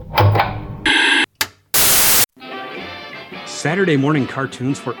Saturday morning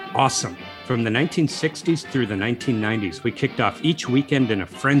cartoons were awesome. From the 1960s through the 1990s, we kicked off each weekend in a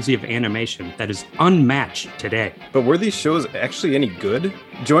frenzy of animation that is unmatched today. But were these shows actually any good?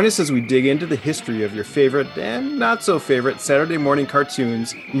 Join us as we dig into the history of your favorite and not so favorite Saturday morning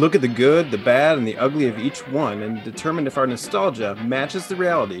cartoons, look at the good, the bad, and the ugly of each one, and determine if our nostalgia matches the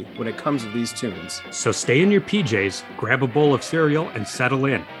reality when it comes to these tunes. So stay in your PJs, grab a bowl of cereal, and settle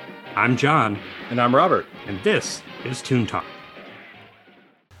in. I'm John. And I'm Robert. And this is Toon Talk.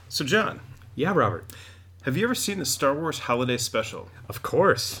 So John. Yeah, Robert. Have you ever seen the Star Wars Holiday Special? Of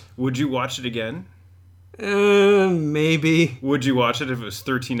course. Would you watch it again? Maybe. Would you watch it if it was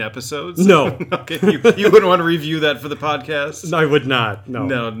 13 episodes? No. Okay, you wouldn't want to review that for the podcast? No, I would not.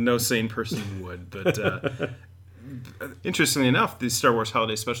 No sane person would. But interestingly enough, the Star Wars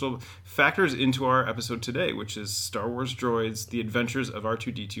Holiday Special factors into our episode today, which is Star Wars Droids, The Adventures of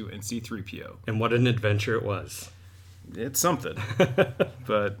R2-D2 and C-3PO. And what an adventure it was. It's something.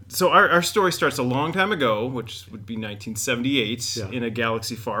 But so our story starts a long time ago, which would be 1978, in a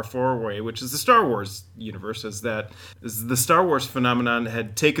galaxy far, far away, which is the Star Wars universe, as the Star Wars phenomenon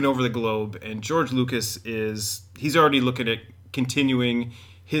had taken over the globe, and George Lucas he's already looking at continuing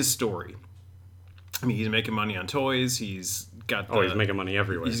his story. I mean, he's making money on toys. He's making money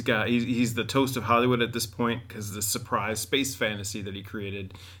everywhere. He's the toast of Hollywood at this point because the surprise space fantasy that he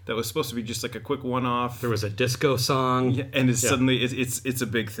created that was supposed to be just like a quick one-off. There was a disco song, and suddenly it's a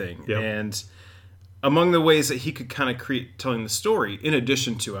big thing. Yep. And among the ways that he could kind of create telling the story, in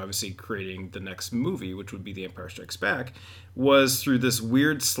addition to obviously creating the next movie, which would be The Empire Strikes Back, was through this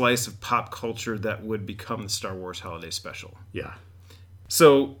weird slice of pop culture that would become the Star Wars Holiday Special. Yeah.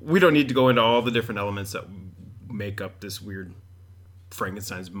 So we don't need to go into all the different elements that make up this weird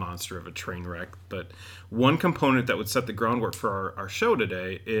Frankenstein's monster of a train wreck, but one component that would set the groundwork for our show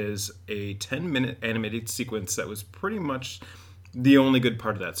today is a 10-minute animated sequence that was pretty much the only good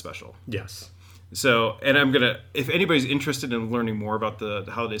part of that special. Yes. So, and if anybody's interested in learning more about the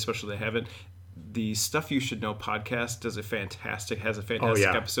holiday special, they haven't. The Stuff You Should Know podcast has a fantastic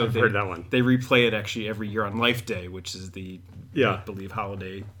episode. I've heard that one. They replay it actually every year on Life Day, which is the I believe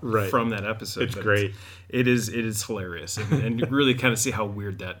holiday from that episode. It's great. It is hilarious, and you really kind of see how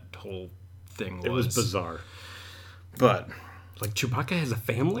weird that whole thing was. It was bizarre. But like Chewbacca has a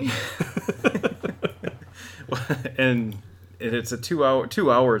family, and it's a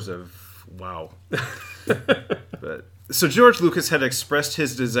 2 hours of wow. But so George Lucas had expressed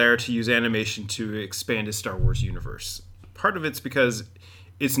his desire to use animation to expand his Star Wars universe. Part of it's because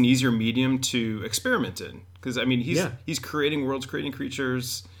it's an easier medium to experiment in. Because, I mean, he's creating worlds, creating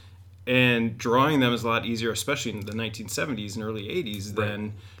creatures, and drawing them is a lot easier, especially in the 1970s and early 80s,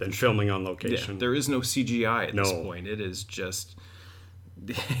 than filming on location. Yeah, there is no CGI at this point. It is just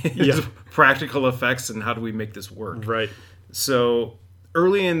practical effects and how do we make this work. Right. So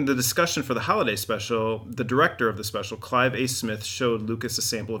early in the discussion for the holiday special, the director of the special, Clive A. Smith, showed Lucas a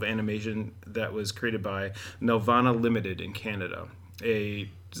sample of animation that was created by Nelvana Limited in Canada, a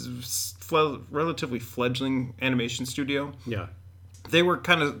relatively fledgling animation studio. Yeah. They were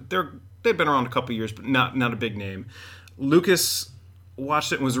they'd been around a couple years, but not a big name. Lucas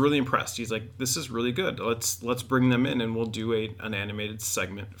watched it and was really impressed. He's like, this is really good. Let's bring them in and we'll do an animated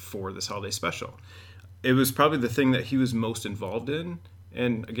segment for this holiday special. It was probably the thing that he was most involved in.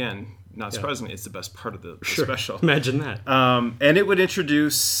 And again, not surprisingly, it's the best part of the special. Imagine that. And it would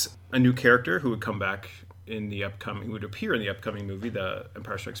introduce a new character who would come back who would appear in the upcoming movie, The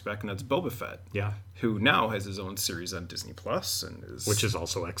Empire Strikes Back, and that's Boba Fett. Yeah. Who now has his own series on Disney Plus, which is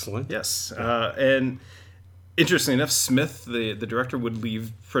also excellent. Yes. And interestingly enough, Smith, the director, would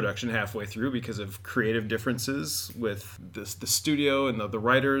leave production halfway through because of creative differences with the studio and the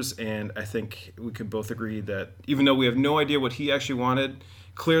writers. And I think we could both agree that even though we have no idea what he actually wanted,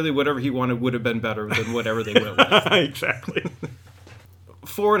 clearly whatever he wanted would have been better than whatever they went with. Exactly.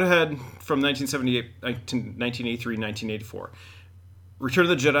 Forward ahead from 1978 to 1983, 1984. Return of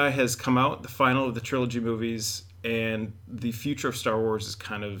the Jedi has come out, the final of the trilogy movies, and the future of Star Wars is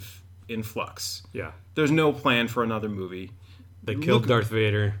kind of in flux. Yeah. There's no plan for another movie. They killed Darth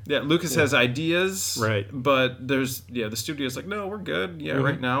Vader. Yeah, Lucas has ideas. Right. But the studio's like, no, we're good. Yeah,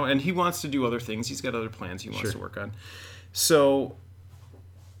 right now. And he wants to do other things. He's got other plans he wants to work on. So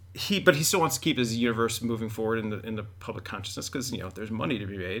he still wants to keep his universe moving forward in the public consciousness because, there's money to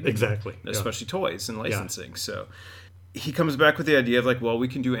be made. Exactly. Especially toys and licensing. Yeah. So he comes back with the idea of like, well, we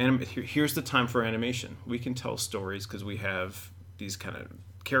can do here's the time for animation. We can tell stories because we have these kind of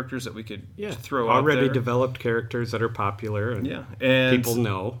characters that we could throw out already there. developed characters that are popular and, and people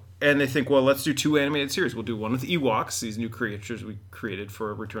know. And they think, well, let's do 2 animated series. We'll do one with Ewoks, these new creatures we created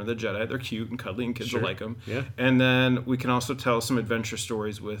for Return of the Jedi. They're cute and cuddly, and kids will like them. Yeah. And then we can also tell some adventure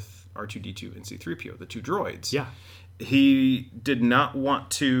stories with R2-D2 and C-3PO, the 2 droids. Yeah. He did not want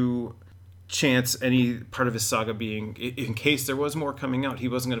to chance any part of his saga being, in case there was more coming out, he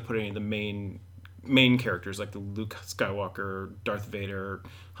wasn't going to put any of the main characters like the Luke Skywalker, Darth Vader,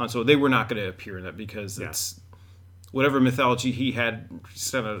 Han Solo. They were not going to appear in that because it's whatever mythology he had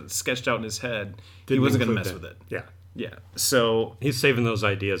kind of sketched out in his head. He wasn't going to mess with it. Yeah. So he's saving those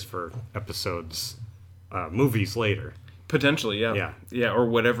ideas for episodes, movies later. Potentially, yeah, or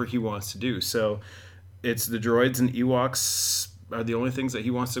whatever he wants to do. So it's the droids and Ewoks are the only things that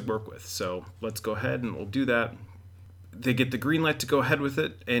he wants to work with. So let's go ahead and we'll do that. They get the green light to go ahead with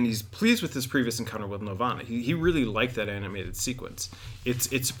it, and he's pleased with his previous encounter with Nirvana. He really liked that animated sequence.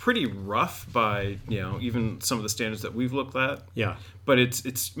 It's pretty rough by even some of the standards that we've looked at. Yeah, but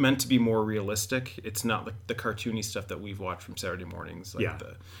it's meant to be more realistic. It's not like the cartoony stuff that we've watched from Saturday mornings, like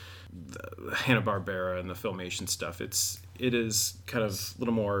the Hanna-Barbera and the Filmation stuff. It is kind of a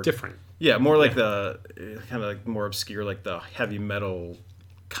little more different. Yeah, more like the kind of like more obscure, like the heavy metal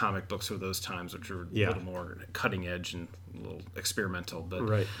comic books of those times, which are a little more cutting edge and a little experimental.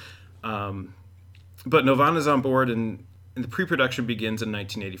 But but Nirvana's on board, and the pre-production begins in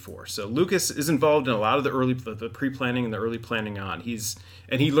 1984. So Lucas is involved in a lot of the pre-planning and the early planning on.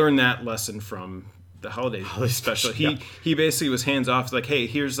 He learned that lesson from the holiday special. He basically was hands off, like, hey,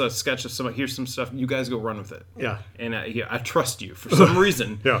 here's a sketch of here's some stuff, you guys go run with it. And I trust you for some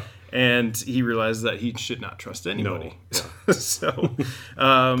reason. And he realized that he should not trust anybody. So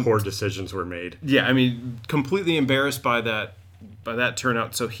poor decisions were made. I mean, completely embarrassed by that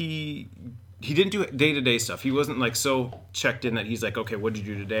turnout. So he didn't do day-to-day stuff. He wasn't like so checked in that he's like, okay, what did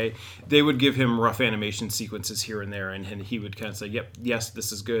you do today? They would give him rough animation sequences here and there, and he would kind of say, yep, yes,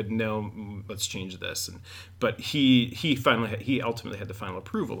 this is good. No, let's change this. But he ultimately had the final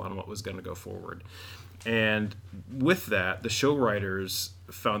approval on what was going to go forward. And with that, the show writers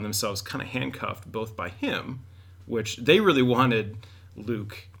found themselves kind of handcuffed both by him, which they really wanted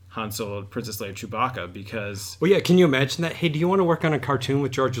Luke, Han Solo, Princess Leia, Chewbacca, because... Well, can you imagine that? Hey, do you want to work on a cartoon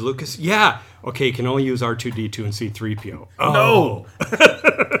with George Lucas? Yeah! Okay, you can only use R2-D2 and C-3PO. Oh! No!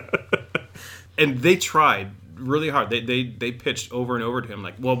 And they tried really hard. They pitched over and over to him,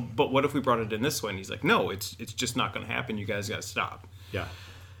 like, well, but what if we brought it in this way? And he's like, no, it's just not going to happen. You guys got to stop. Yeah.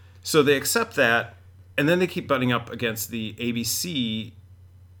 So they accept that, and then they keep butting up against the ABC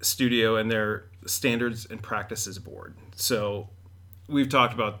studio and their standards and practices board. So... we've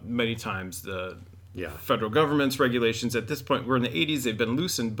talked about many times the federal government's regulations. At this point, we're in the 80s. They've been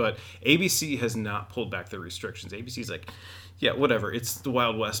loosened, but ABC has not pulled back their restrictions. ABC's like, yeah, whatever. It's the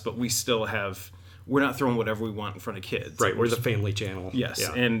Wild West, but we're not throwing whatever we want in front of kids. Right, we're the family channel. Yes,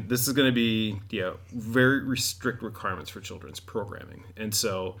 and this is going to be very strict requirements for children's programming. And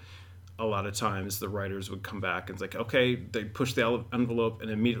so a lot of times the writers would come back and it's like, okay, they push the envelope and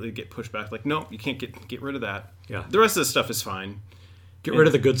immediately get pushed back. Like, no, you can't get rid of that. Yeah. The rest of the stuff is fine. Get rid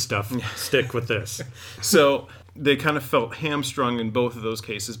of the good stuff. Stick with this. So they kind of felt hamstrung in both of those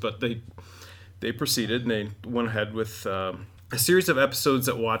cases, but they proceeded and they went ahead with a series of episodes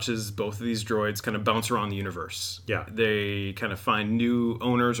that watches both of these droids kind of bounce around the universe. Yeah. They kind of find new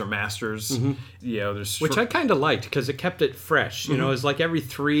owners or masters. Mm-hmm. Which I kind of liked because it kept it fresh. You know, it was like every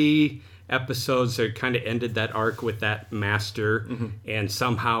 3 episodes they kind of ended that arc with that master and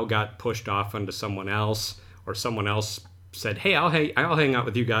somehow got pushed off onto someone else, or someone else said, hey, I'll hang out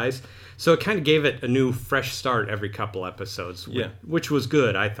with you guys. So it kind of gave it a new, fresh start every couple episodes, which was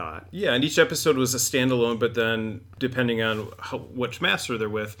good, I thought. Yeah, and each episode was a standalone, but then depending on which master they're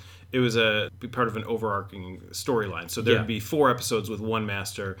with, it was be part of an overarching storyline. So there'd be 4 episodes with one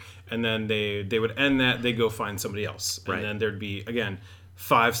master, and then they would end that, they'd go find somebody else. Right. And then there'd be, again,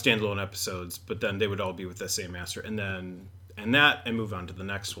 5 standalone episodes, but then they would all be with the same master, and then and move on to the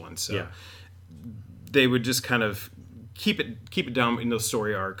next one. So they would just kind of keep it down in those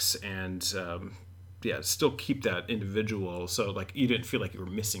story arcs and still keep that individual, so like you didn't feel like you were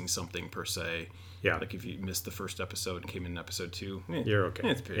missing something per se. Like if you missed the first episode and came in episode 2, you're okay.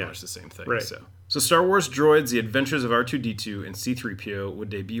 It's pretty much the same thing. Right. So Star Wars Droids: The Adventures of R2-D2 and C-3PO would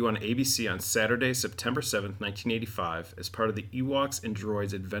debut on ABC on Saturday, September 7th, 1985 as part of the Ewoks and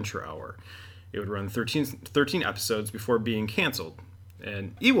Droids Adventure Hour. It would run 13 episodes before being canceled.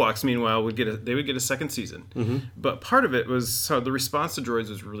 And Ewoks, meanwhile, would get a second season. Mm-hmm. But part of it was the response to Droids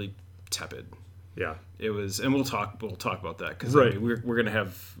was really tepid. Yeah. It was, and we'll talk about that because right. we're going to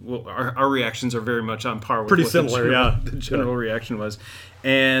have our reactions are very much on par with pretty what similar. the general reaction was,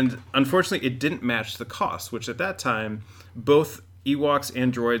 and unfortunately, it didn't match the cost, which at that time both Ewoks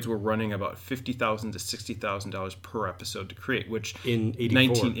and Droids were running about $50,000 to $60,000 per episode to create, which in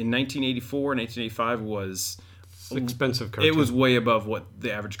 1984 and 1985 was expensive cartoon. It was way above what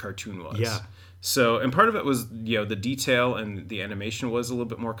the average cartoon was. Yeah. So, and part of it was, the detail and the animation was a little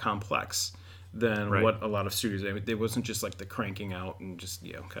bit more complex than what a lot of studios. They wasn't just like the cranking out and just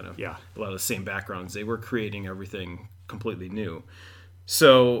kind of a lot of the same backgrounds. They were creating everything completely new.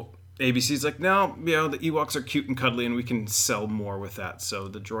 So ABC's like, no, the Ewoks are cute and cuddly, and we can sell more with that. So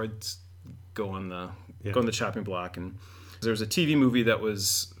the Droids go on the chopping block, and there was a TV movie that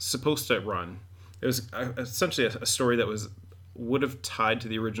was supposed to run. It was essentially a story that would have tied to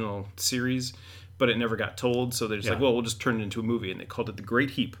the original series, but it never got told. So they're just like, well, we'll just turn it into a movie, and they called it The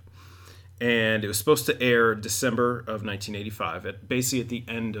Great Heap. And it was supposed to air December of 1985, basically at the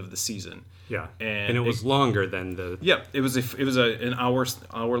end of the season. Yeah, and it was longer than the. Yeah, it was an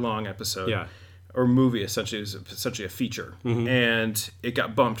hour long episode. Yeah. Or movie, essentially. It was essentially a feature. Mm-hmm. And it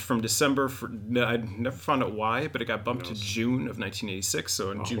got bumped from December. I never found out why, but it got bumped to June of 1986. So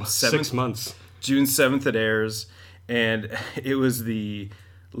on June 7th. 6 months. June 7th it airs. And it was the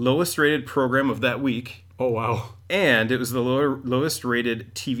lowest rated program of that week. Oh, wow. And it was the lowest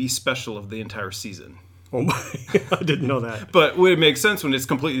rated TV special of the entire season. Oh my! I didn't know that. But it makes sense when it's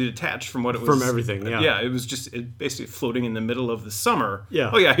completely detached from what it was. From everything, yeah. Yeah, it was just basically floating in the middle of the summer.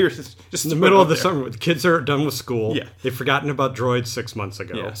 Yeah. Oh yeah, here's just in the middle of the summer. The kids are done with school. Yeah. They've forgotten about Droids 6 months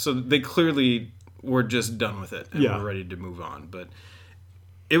ago. Yeah, so they clearly were just done with it and were ready to move on. But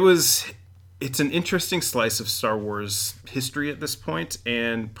it's an interesting slice of Star Wars history at this point,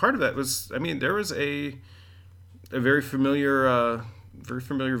 and part of that was, there was a very familiar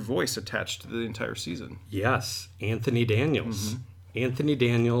voice attached to the entire season. Yes, Anthony Daniels. Mm-hmm. Anthony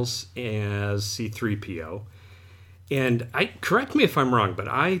Daniels as C-3PO. And correct me if I'm wrong, but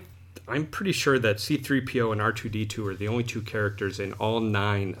I'm pretty sure that C-3PO and R2-D2 are the only two characters in all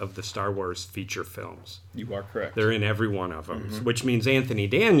 9 of the Star Wars feature films. You are correct. They're in every one of them, which means Anthony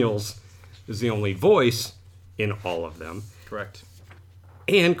Daniels is the only voice in all of them. Correct.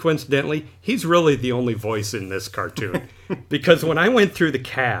 And coincidentally, he's really the only voice in this cartoon. Because when I went through the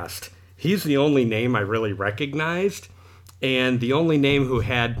cast, he's the only name I really recognized, and the only name who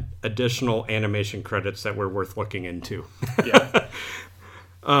had additional animation credits that were worth looking into. Yeah.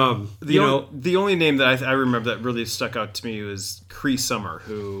 The only name that I remember that really stuck out to me was Cree Summer,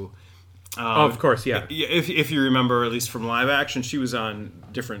 who... of course, yeah. If you remember, at least from live action, she was on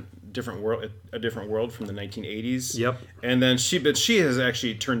a different world from the 1980s. Yep. And then she has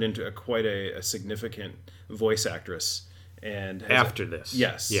actually turned into quite a significant voice actress. And after this,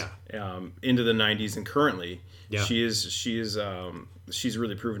 yes, yeah, into the 90s, and currently, yeah. she's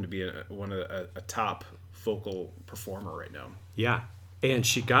really proven to be a top vocal performer right now. Yeah, and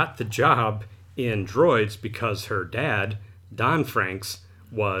she got the job in Droids because her dad, Don Franks,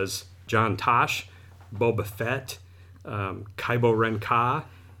 was John Tosh, Boba Fett, Kybo Ren Ka,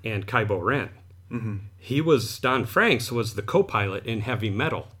 and Kybo Ren. Mm-hmm. Don Franks was the co-pilot in Heavy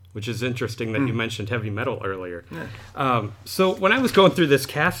Metal, which is interesting that you mentioned Heavy Metal earlier. Yeah. So when I was going through this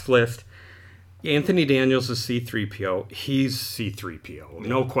cast list, Anthony Daniels is C-3PO. He's C-3PO,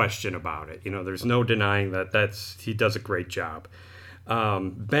 no question about it. There's no denying that. He does a great job.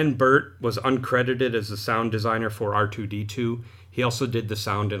 Ben Burt was uncredited as the sound designer for R2-D2. He also did the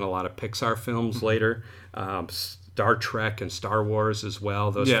sound in a lot of Pixar films later. Star Trek and Star Wars as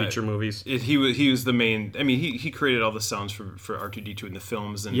well, those feature movies. He was the main... he created all the sounds for R2-D2 in the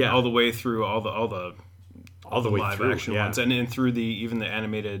films, and all the way through all the live action ones, and through even the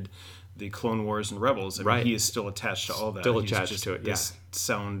animated, the Clone Wars and Rebels. He is still attached to all that. Still attached to it, this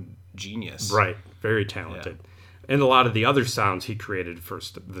sound genius. Right, very talented. Yeah. And a lot of the other sounds he created for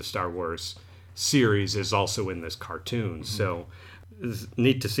the Star Wars series is also in this cartoon, mm-hmm. So... It's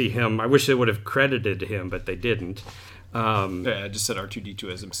neat to see him. I wish they would have credited him, but they didn't. I just said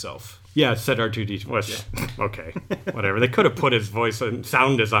R2-D2 as himself. Yeah, it said R2-D2. Well, okay, whatever. They could have put his voice in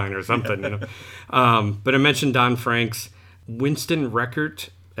sound design or something, But I mentioned Don Franks. Winston Reckert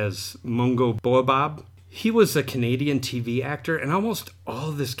as Mungo Boabab. He was a Canadian TV actor, and almost all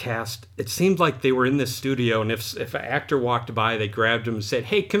of this cast, it seemed like they were in this studio, and if an actor walked by, they grabbed him and said,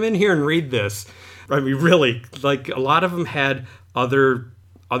 "Hey, come in here and read this." Really, a lot of them had other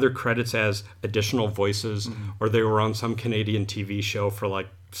credits as additional voices, or they were on some Canadian TV show for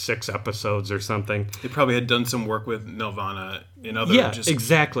 6 episodes or something. They probably had done some work with Nelvana in other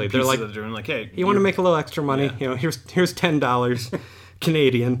exactly. They're like, doing hey, you want to make a little extra money? Yeah. Here's $10.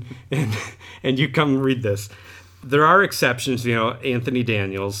 Canadian, and you come read this. There are exceptions, Anthony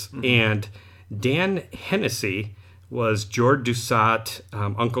Daniels, and Dan Hennessy was George Doucette,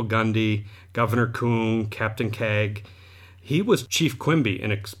 Uncle Gundy, Governor Coon, Captain Keg. He was Chief Quimby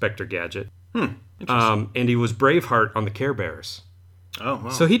in Inspector Gadget. And he was Braveheart on the Care Bears. Oh, wow.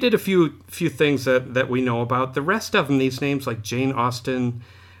 So he did a few things that we know about. The rest of them, these names like Jane Austen,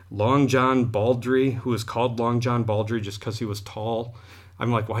 Long John Baldry, who was called Long John Baldry just because he was tall.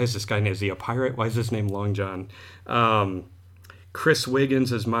 I'm like, why is this guy named? Is he a pirate? Why is his name Long John? Chris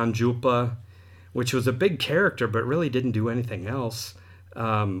Wiggins as Manjupa, which was a big character but really didn't do anything else.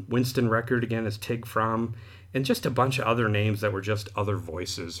 Winston Record again as Tig Fromm, and just a bunch of other names that were just other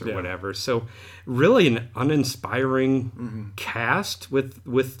voices or whatever. So really an uninspiring cast with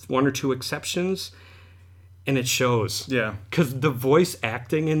one or two exceptions, and it shows. Yeah. Because the voice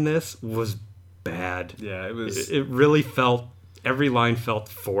acting in this was bad. Yeah, it was. It really felt, every line felt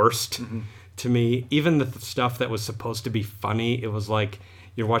forced to me. Even the stuff that was supposed to be funny, it was like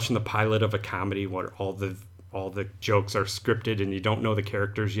you're watching the pilot of a comedy where all the jokes are scripted and you don't know the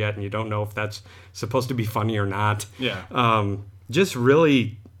characters yet and you don't know if that's supposed to be funny or not. Yeah. Just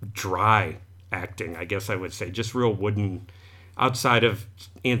really dry acting, I guess I would say. Just real wooden, outside of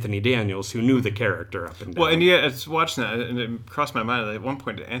Anthony Daniels, who knew the character up and down. Well, and yeah, it's watching that, and it crossed my mind at one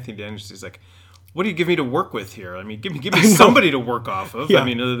point. Anthony Daniels is like, "What do you give me to work with here? I mean, give me somebody to work off of. Yeah. I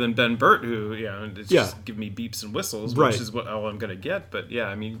mean, other than Ben Burt, who it's just give me beeps and whistles, Right. which is all I'm going to get. But yeah,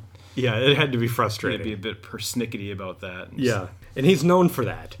 I mean, yeah, it had to be he'd frustrating. be a bit persnickety about that. Yeah, and he's known for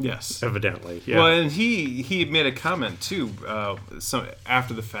that. Yes. Evidently. Yeah. Well, and he made a comment too.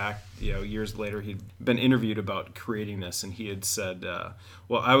 After the fact, years later, he'd been interviewed about creating this, and he had said,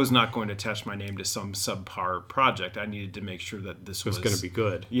 "Well, I was not going to attach my name to some subpar project. I needed to make sure that this was going to be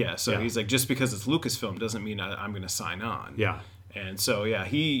good." Yeah. So he's like, just because it's Lucasfilm doesn't mean I'm going to sign on. Yeah. And so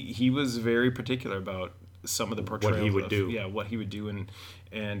he was very particular about some of the portrayals. What he would do. Yeah, what he would do,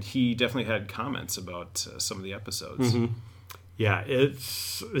 and he definitely had comments about some of the episodes. Yeah,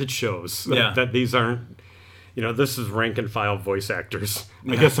 it shows that these aren't, this is rank and file voice actors.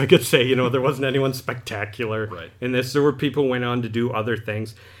 I guess I could say, there wasn't anyone spectacular in this. There were people who went on to do other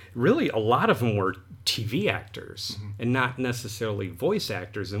things. Really, a lot of them were TV actors and not necessarily voice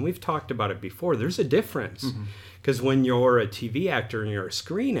actors. And we've talked about it before. There's a difference. Because when you're a TV actor and you're a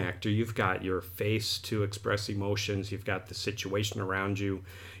screen actor, you've got your face to express emotions. You've got the situation around you.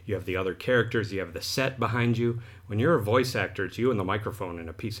 You have the other characters. You have the set behind you. When you're a voice actor, it's you and the microphone and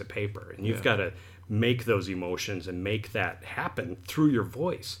a piece of paper. And you've got to make those emotions and make that happen through your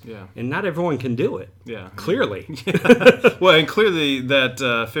voice. Yeah. And not everyone can do it. Yeah. Clearly. Well, and clearly that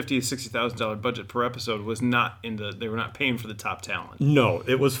 $50,000 to $60,000 budget per episode was not they were not paying for the top talent. No,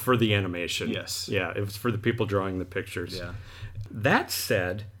 it was for the animation. Yes. Yeah, it was for the people drawing the pictures. Yeah. That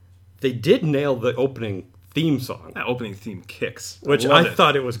said, they did nail the opening theme song. That opening theme kicks. Which I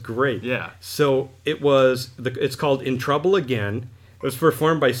thought it was great. Yeah. So it's called In Trouble Again. It was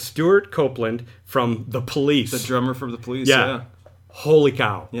performed by Stuart Copeland from The Police. The drummer from The Police, yeah. Holy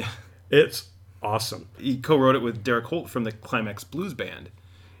cow. Yeah. It's awesome. He co-wrote it with Derek Holt from the Climax Blues Band.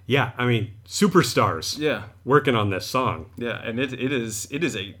 Yeah, I mean, superstars. Yeah. Working on this song. Yeah, and it is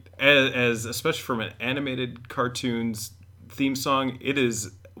as especially from an animated cartoons theme song, it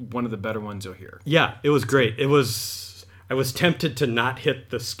is one of the better ones you'll hear. Yeah, it was great. I was tempted to not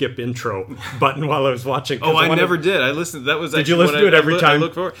hit the skip intro button while I was watching. Oh, I never did. I listened. That was. Did you listen to it every time? I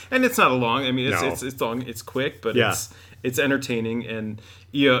look forward, and it's not a long. I mean, No. it's long. It's quick, but it's entertaining, and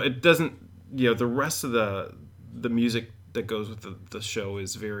it doesn't. The rest of the music that goes with the show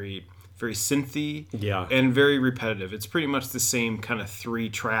is very very synthy, and very repetitive. It's pretty much the same kind of 3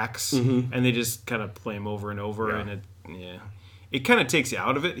 tracks, and they just kind of play them over and over, and it kind of takes you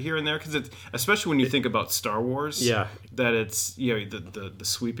out of it here and there, because it's, especially when you think about Star Wars, that it's the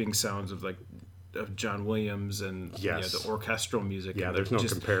sweeping sounds of of John Williams and the orchestral music. Yeah, and there's no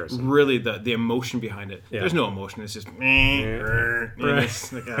comparison. Really, the emotion behind it. Yeah. There's no emotion. It's just Right.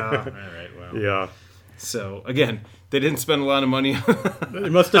 it's like, all right, well. Yeah. So again, they didn't spend a lot of money They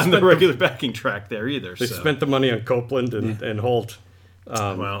must have on the regular backing track there either. They spent the money on Copeland and Holt.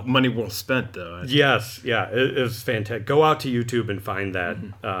 Well, money well spent, though. Yes, yeah, it was fantastic. Go out to YouTube and find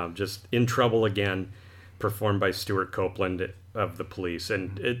that. Just In Trouble Again, performed by Stuart Copeland of The Police.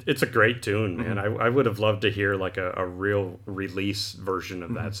 And it's a great tune, man. I would have loved to hear a real release version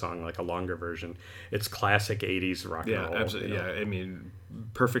of that song, like a longer version. It's classic 80s rock and roll. Yeah, absolutely. Yeah, I mean,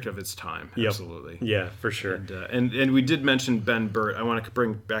 perfect of its time. Yep. Absolutely. Yeah, for sure. And we did mention Ben Burt. I want to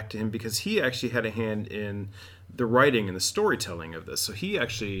bring back to him because he actually had a hand in the writing and the storytelling of this. So he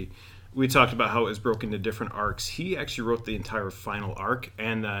actually we talked about how it was broken into different arcs. He actually wrote the entire final arc,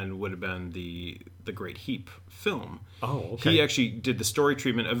 and then would have been the Great Heap film. Oh, okay. He actually did the story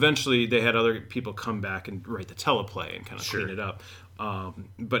treatment. Eventually, they had other people come back and write the teleplay and kind of clean it up.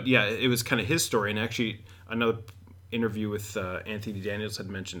 But yeah, it was kind of his story. And actually, another interview with Anthony Daniels had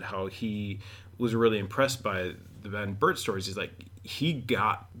mentioned how he was really impressed by the Ben Burtt stories. He's like, he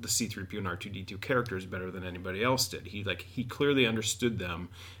got the C-3PO and R2-D2 characters better than anybody else did. He clearly understood them,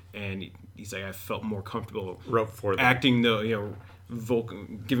 and he's like, I felt more comfortable wrote for them. acting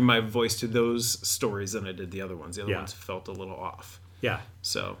giving my voice to those stories than I did the other ones. The other ones felt a little off. Yeah.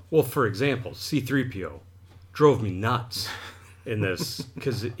 So, well, for example, C-3PO drove me nuts in this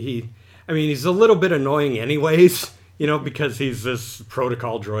because he's a little bit annoying anyways, because he's this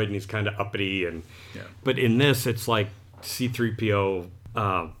protocol droid and he's kind of uppity but in this it's like C-3PO,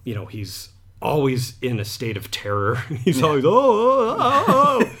 he's always in a state of terror. He's always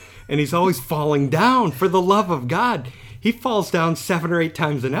and he's always falling down. For the love of God, he falls down 7 or 8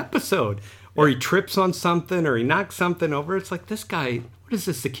 times an episode, or he trips on something, or he knocks something over. It's like, this guy, what is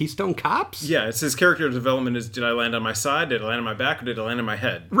this, the Keystone Cops? Yeah, it's his character development is, did I land on my side, did I land on my back, or did I land on my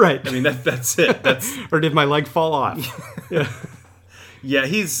head? Right. I mean, that's it. Or did my leg fall off? Yeah,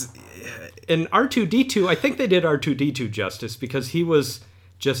 he's... And R2-D2, I think they did R2-D2 justice, because he was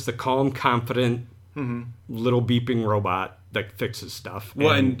just the calm, confident, little beeping robot that fixes stuff.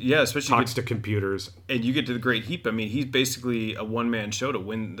 Well, and especially talks to computers. And you get to the Great Heap. I mean, he's basically a one-man show to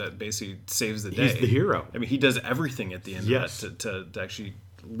win that basically saves the day. He's the hero. I mean, he does everything at the end of that to actually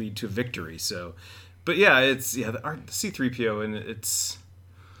lead to victory. So, but yeah, the C-3PO, and it's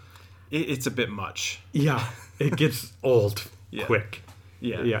a bit much. Yeah, it gets old quick.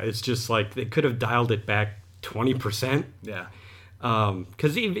 Yeah, it's just like they could have dialed it back 20%. Yeah,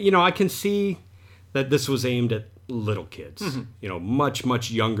 because I can see that this was aimed at little kids,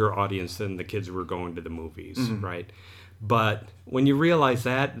 much younger audience than the kids who were going to the movies, right? But when you realize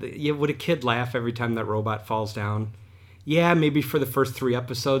that, would a kid laugh every time that robot falls down? Yeah, maybe for the first 3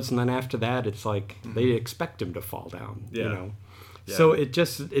 episodes, and then after that, it's like they expect him to fall down. Yeah. So it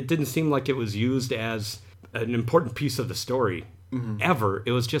didn't seem like it was used as an important piece of the story ever.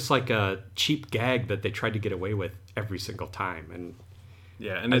 It was just like a cheap gag that they tried to get away with every single time, and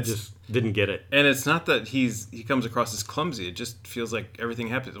I just didn't get it. And it's not that he comes across as clumsy. It just feels like everything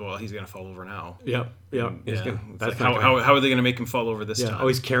happens. Well, he's going to fall over now. Yep. How are they going to make him fall over this time? Oh,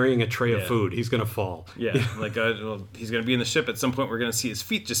 he's carrying a tray of food. He's going to fall. Yeah, he's going to be in the ship. At some point, we're going to see his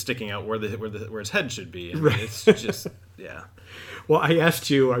feet just sticking out where his head should be. And it's just, Well, I asked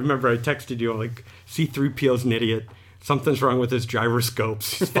you, I remember I texted you, I'm like, C-3PO's an idiot. Something's wrong with his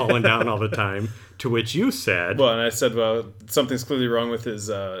gyroscopes. He's falling down all the time. To which you said... Well, and I said, something's clearly wrong with his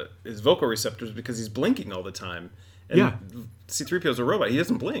vocal receptors because he's blinking all the time. And C-3PO's a robot. He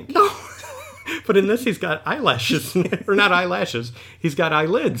doesn't blink. No. But in this, he's got eyelashes. Or not eyelashes. He's got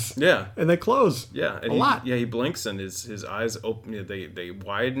eyelids. Yeah. And they close. Yeah. And a lot. Yeah, he blinks and his eyes open. They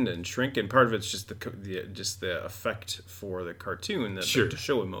widen and shrink. And part of it's just the effect for the cartoon to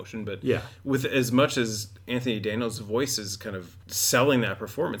show emotion. But with as much as Anthony Daniels' voice is kind of selling that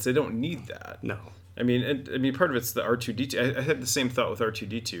performance, they don't need that. No. I mean, part of it's the R2-D2. I had the same thought with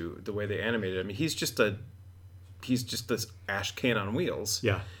R2-D2, the way they animated it. I mean, he's just this ash can on wheels.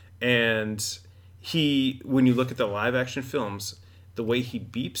 Yeah. And when you look at the live action films, the way he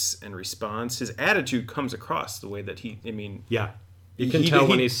beeps and responds, his attitude comes across the way that you can tell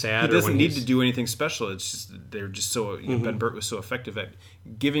when he's sad. He doesn't need to do anything special. It's just they're just so Ben Burtt was so effective at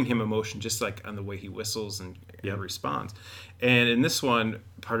giving him emotion, just like on the way he whistles and responds. And in this one,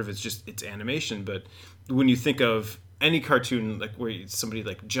 part of it's animation. But when you think of any cartoon, like where somebody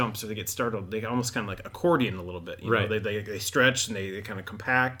like jumps or they get startled, they almost kind of like accordion a little bit. You know? They stretch and they kind of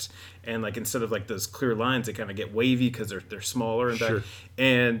compact, and like instead of like those clear lines, they kind of get wavy because they're smaller and back.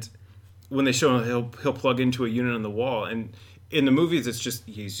 And when they show him, he'll plug into a unit on the wall, and in the movies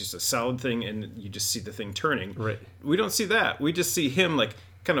he's just a solid thing, and you just see the thing turning. Right. We don't see that. We just see him like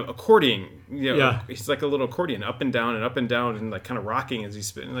kind of accordioning. He's like a little accordion, up and down and like kind of rocking as he's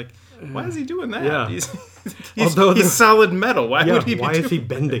spinning. Like, why is he doing that? Yeah. He's solid metal. Why would he? Why is he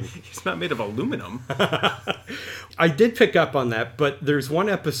bending? He's not made of aluminum. I did pick up on that, but there's one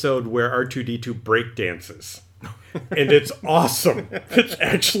episode where R2-D2 break dances, and it's awesome. It's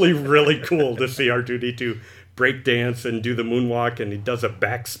actually really cool to see R2-D2 break dance and do the moonwalk, and he does a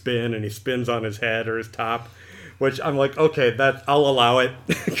backspin and he spins on his head or his top. Which I'm like, okay, I'll allow it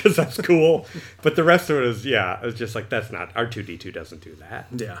because that's cool. But the rest of it is, it was just like, that's not, R2-D2 doesn't do that.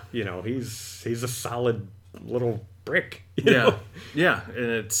 Yeah. He's a solid little brick. You know? Yeah.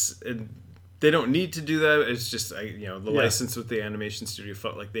 And They don't need to do that. It's just the license with the animation studio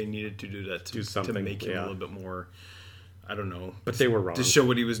felt like they needed to do that to make him a little bit more. I don't know, but they were wrong to show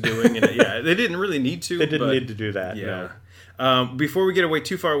what he was doing. And they didn't really need to. They didn't need to do that. Yeah. No. Before we get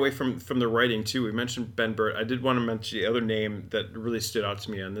too far away from the writing too, we mentioned Ben Burtt. I did want to mention the other name that really stood out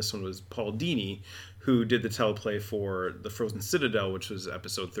to me on this one was Paul Dini, who did the teleplay for The Frozen Citadel, which was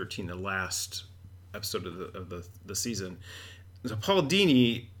episode 13, the last episode of the season. So Paul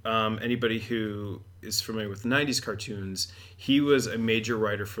Dini, anybody who is familiar with 90s cartoons, he was a major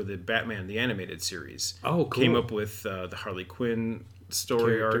writer for the Batman the Animated Series. Oh, cool. Came up with the Harley Quinn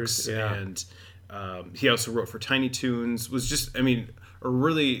story arcs, and he also wrote for Tiny Toons. Was just, a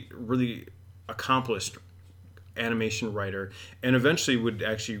really, really accomplished animation writer, and eventually would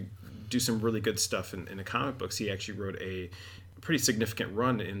actually do some really good stuff in the comic books. He actually wrote a pretty significant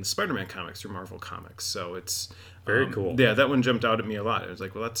run in the Spider-Man comics through Marvel Comics. So it's very cool. Yeah, that one jumped out at me a lot. It was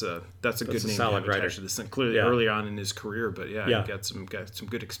like, well, that's a good name. Solid writer. To this thing. Clearly early on in his career, but he got some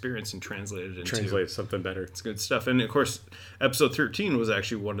good experience and translated something better. It's good stuff. And of course, episode 13 was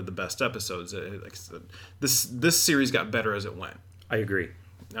actually one of the best episodes. Like I said, this series got better as it went. I agree.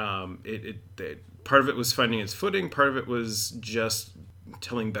 Part of it was finding its footing. Part of it was just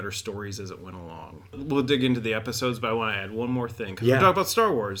telling better stories as it went along. We'll dig into the episodes, but I want to add one more thing. Because we talk about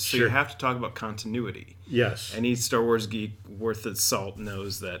Star Wars, so you have to talk about continuity. Yes. Any Star Wars geek worth its salt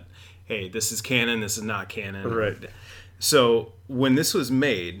knows that, hey, this is canon, this is not canon. Right. So when this was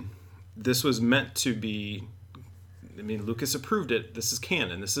made, this was meant to be... Lucas approved it. This is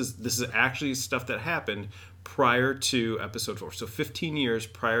canon. This is actually stuff that happened prior to Episode 4. So 15 years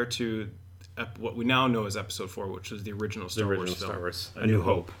prior to what we now know as Episode 4, which was the original Star Wars film, A New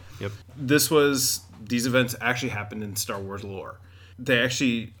Hope. Yep. These events actually happened in Star Wars lore. They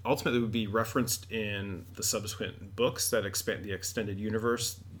actually ultimately would be referenced in the subsequent books that expand the extended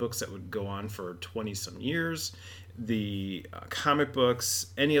universe books that would go on for 20-some years. The comic books,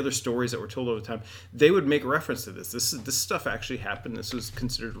 any other stories that were told over time, they would make reference to this. This stuff actually happened. This was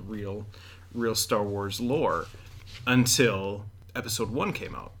considered real Star Wars lore until Episode 1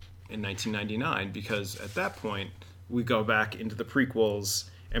 came out in 1999, because at that point we go back into the prequels,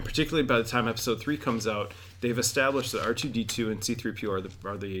 and particularly by the time Episode 3 comes out, they've established that R2-D2 and C-3PO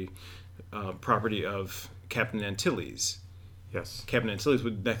are the property of Captain Antilles. Yes. Captain Antilles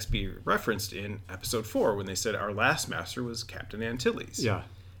would next be referenced in Episode 4 when they said our last master was Captain Antilles. Yeah.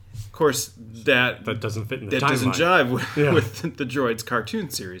 Of course, that doesn't fit in the that timeline. Doesn't jive with the Droids cartoon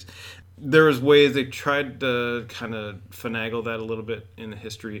series. There was ways they tried to kind of finagle that a little bit in the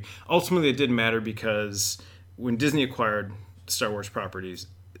history. Ultimately, it didn't matter, because when Disney acquired Star Wars properties,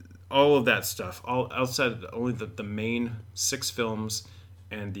 all of that stuff, all outside only the main 6 films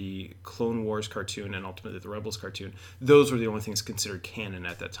and the Clone Wars cartoon and ultimately the Rebels cartoon, those were the only things considered canon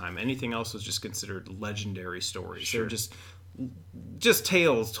at that time. Anything else was just considered legendary stories. Sure. They were just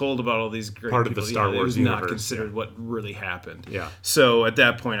tales told about all these great part people. Of the Star Wars universe. Not considered what really happened. Yeah. So at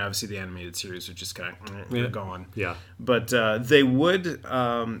that point, obviously, the animated series were just kind of gone. Yeah. But they would.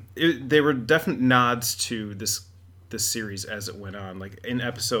 They were definite nods to this series as it went on. Like in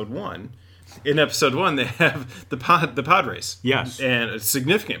Episode 1. In Episode 1, they have the pod race. Yes. And a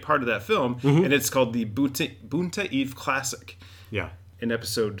significant part of that film, and it's called the Bunta Eve Classic. Yeah. In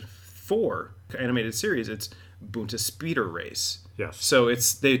Episode 4, animated series, it's Bunta Speeder Race. Yes. So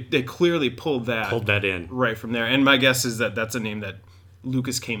they clearly pulled that in right from there. And my guess is that that's a name that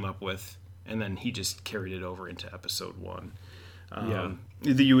Lucas came up with, and then he just carried it over into Episode 1.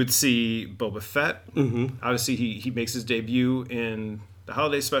 You would see Boba Fett. Mm-hmm. Obviously, he makes his debut in the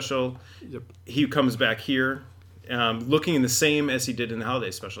holiday special. Yep. He comes back here, looking the same as he did in the holiday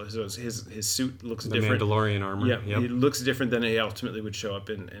special. So his suit looks different. The Mandalorian armor. Yeah, yep. It looks different than he ultimately would show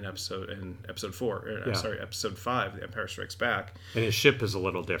up in episode 4. Episode 5, The Empire Strikes Back. And his ship is a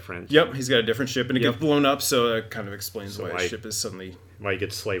little different. Yep, he's got a different ship, and it gets blown up, so it kind of explains why his ship is suddenly... Why he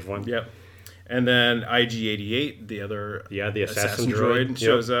gets Slave One. Yep. And then IG-88, the other the assassin droid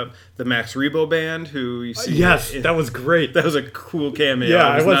shows up. The Max Rebo Band, who you see... Yes, that was great. That was a cool cameo. Yeah,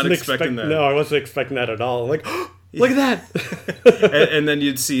 I was not expecting that. No, I wasn't expecting that at all. Like, look at that! and then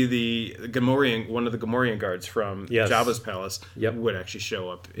you'd see the Gamorrean, one of the Gamorrean guards from Jabba's palace would actually show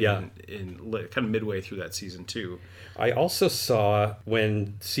up in kind of midway through that season 2. I also saw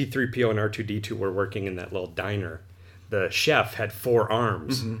when C-3PO and R2-D2 were working in that little diner, the chef had 4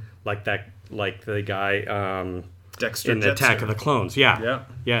 arms, like the guy Dexter in Attack of the Clones. Yeah,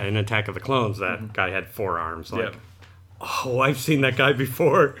 in Attack of the Clones, that guy had 4 arms. I've seen that guy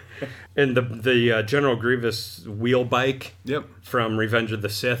before. And the General Grievous wheel bike from Revenge of the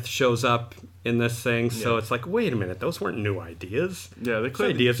Sith shows up in this thing. So it's like, wait a minute, those weren't new ideas. Yeah, those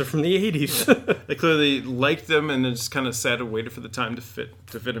ideas are from the 80s. Yeah. They clearly liked them and then just kind of sat and waited for the time to fit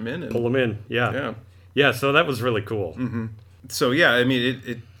them in. And, pull them in. Yeah. So that was really cool. Mm-hmm. So yeah, I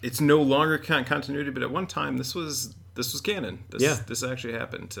mean, it's no longer continuity, but at one time this was canon. This actually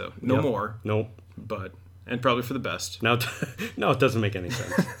happened. So no more. Nope. But and probably for the best. No, it doesn't make any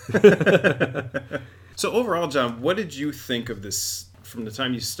sense. So overall, John, what did you think of this from the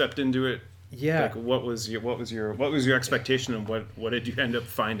time you stepped into it? Yeah. Like, what was your expectation, and what did you end up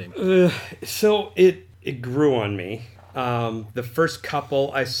finding? So it grew on me. The first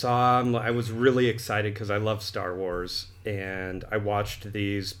couple I saw, I was really excited because I love Star Wars, and I watched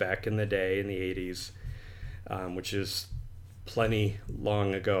these back in the day in the 80s, which is plenty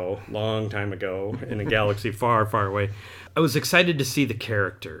long time ago in a galaxy far, far away. I was excited to see the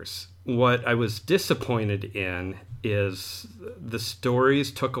characters. What I was disappointed in is the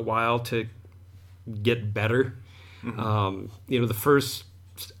stories took a while to get better. Mm-hmm. The first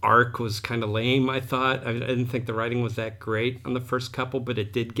arc was kind of lame, I thought. I didn't think the writing was that great on the first couple, but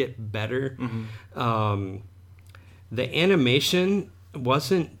it did get better. Mm-hmm. The animation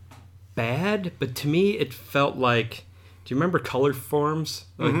wasn't bad, but to me it felt like, do you remember color forms?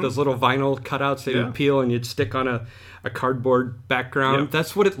 Like those little vinyl cutouts that you'd peel and you'd stick on a cardboard background? Yep.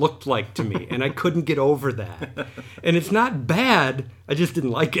 That's what it looked like to me, and I couldn't get over that. And it's not bad, I just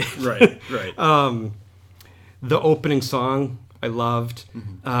didn't like it. Right. The opening song I loved.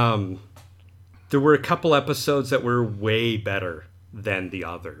 Mm-hmm. There were a couple episodes that were way better than the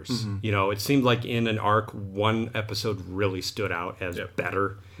others. Mm-hmm. It seemed like in an arc, one episode really stood out as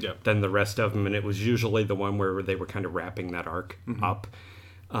better than the rest of them, and it was usually the one where they were kind of wrapping that arc up.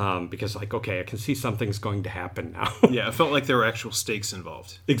 Because, like, okay, I can see something's going to happen now. Yeah, it felt like there were actual stakes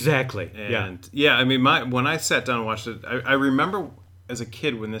involved. Exactly. And I mean, when I sat down and watched it, I remember as a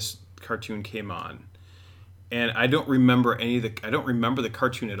kid when this cartoon came on, and I don't remember the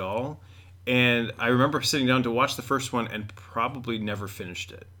cartoon at all. And I remember sitting down to watch the first one and probably never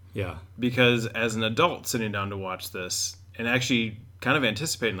finished it. Yeah. Because as an adult sitting down to watch this and actually kind of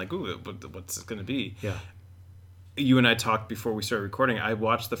anticipating, like, ooh, what's it going to be? Yeah. You and I talked before we started recording. I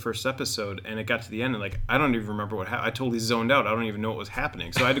watched the first episode and it got to the end and, like, I don't even remember what happened. I totally zoned out. I don't even know what was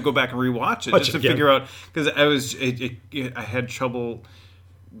happening. So I had to go back and rewatch it just to figure out, because I had trouble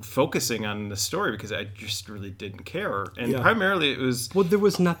focusing on the story because I just really didn't care, and primarily it was there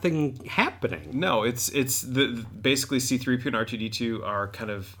was nothing happening. No, it's basically C-3PO and R2-D2 are kind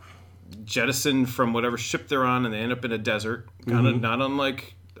of jettisoned from whatever ship they're on, and they end up in a desert, kind of not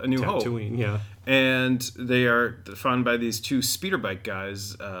unlike A New Hope. And they are found by these two speeder bike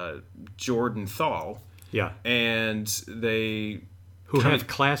guys, Jord and Thal. Yeah, and they have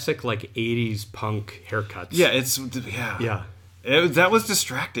classic like 80s punk haircuts. Yeah. That was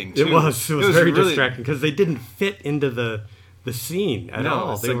distracting too. It was very really distracting because they didn't fit into the scene at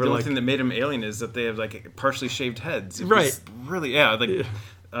all. It's the only thing that made them alien is that they have like partially shaved heads. It was really,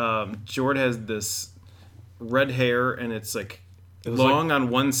 Jord has this red hair and it's like long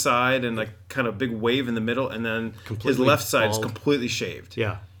on one side and like kind of big wave in the middle, and then his left side is completely shaved.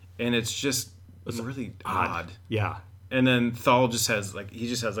 Yeah, and it's just really odd. Yeah, and then Thal just has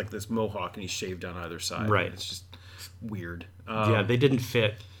this mohawk and he's shaved on either side. Right, it's just weird. They didn't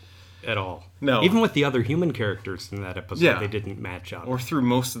fit at all. No. Even with the other human characters in that episode, they didn't match up. Or through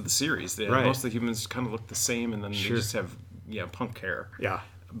most of the series. Most of the humans kind of look the same, and then they just have punk hair. Yeah.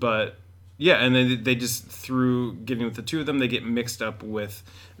 But, and then they just, through getting with the two of them, they get mixed up with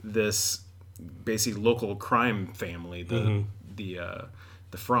this basically local crime family, the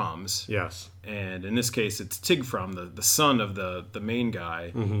Froms. Yes. And in this case, it's Tig Fromm, the son of the main guy,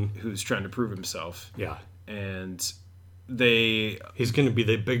 who's trying to prove himself. Yeah. And he's going to be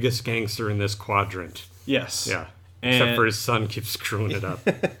the biggest gangster in this quadrant. Yes. Yeah. Except for his son keeps screwing it up.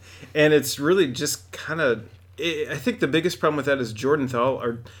 And it's really just kind of, I think the biggest problem with that is Jordan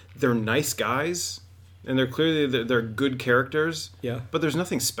Thal they're nice guys, and they're clearly they're good characters. Yeah. But there's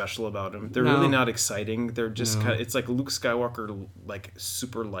nothing special about them. They're really not exciting. They're just kind of, it's like Luke Skywalker, like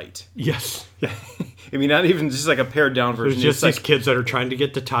super light. Yes. Yeah. I mean, not even just like a pared down version. There's just these kids that are trying to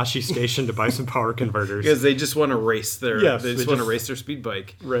get to Tashi Station to buy some power converters because they just want to race their speed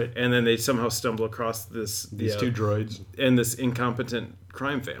bike. Right. And then they somehow stumble across these two droids and this incompetent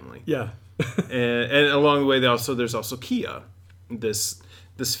crime family. Yeah. and along the way, there's also Kia, this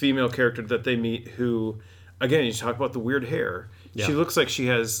female character that they meet who, again, you talk about the weird hair. Yeah. She looks like she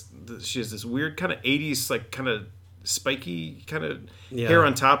has this weird kind of 80s, like kind of spiky kind of hair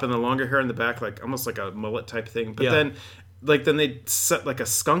on top and the longer hair in the back, like almost like a mullet type thing. But then they set like a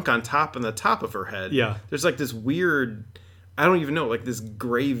skunk on top and the top of her head. Yeah. There's like this weird, I don't even know, like this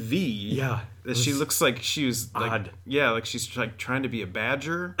gray V. Yeah. That she looks like she was like, odd. Yeah, like she's like trying to be a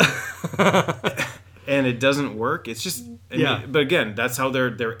badger. And it doesn't work. It's just but again, that's how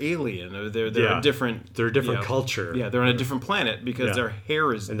they're alien. Or they're a different culture. Yeah, they're on a different planet because their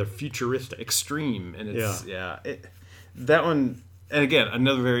hair is and they're futuristic, extreme, and it's that one. And again,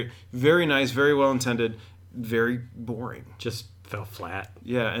 another very very nice, very well intended, very boring. Just fell flat.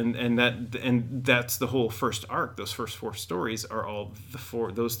 Yeah, and that's the whole first arc. Those first 4 stories are all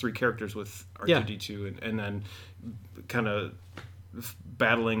those 3 characters with R2-D2 and then kind of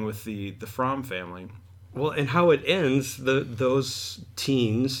battling with the Fromm family. Well, and how it ends, those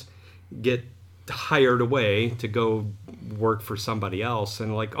teens get hired away to go work for somebody else,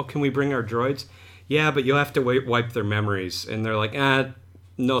 and like, oh, can we bring our droids? Yeah, but you'll have to wipe their memories. And they're like,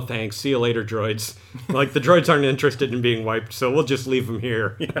 no thanks, see you later, droids. Like, the droids aren't interested in being wiped, so we'll just leave them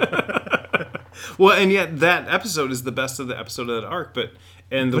here. Well, and yet that episode is the best of the episode of that arc, but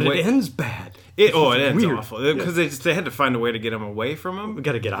it ends bad. It ends weird. Awful because they had to find a way to get him away from him. We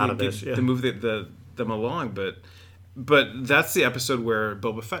got to get out of this to move them along, but that's the episode where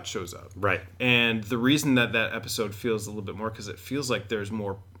Boba Fett shows up, right? And the reason that episode feels a little bit more because it feels like there's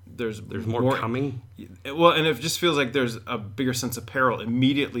more coming. Well, and it just feels like there's a bigger sense of peril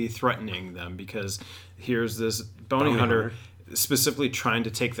immediately threatening them because here's this bounty hunter specifically trying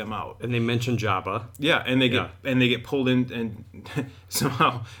to take them out, and they mention Jabba. Yeah, and they get pulled in, and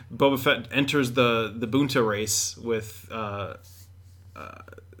somehow Boba Fett enters the Bunta race with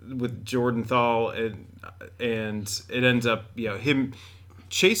Jordan Thal, and it ends up him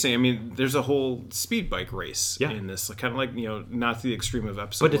chasing. I mean, there's a whole speed bike race in this, kind of like not to the extreme of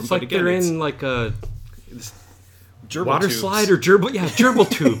episode but 1, it's like again, they're in like a water tubes. Slide or gerbil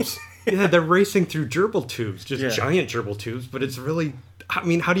tubes. Yeah, they're racing through gerbil tubes, just giant gerbil tubes. But it's really, I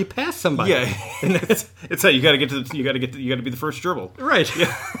mean, how do you pass somebody? Yeah, and it's that you got to be the first gerbil, right?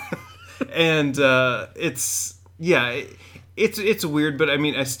 Yeah, and it's weird, but I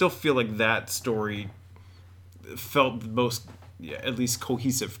mean, I still feel like that story felt the most, at least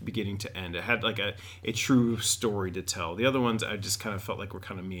cohesive beginning to end. It had like a true story to tell. The other ones, I just kind of felt like were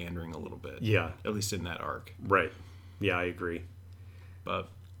kind of meandering a little bit. Yeah, at least in that arc. Right. Yeah, I agree. But.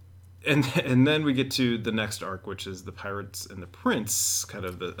 And then we get to the next arc, which is the Pirates and the Prince, kind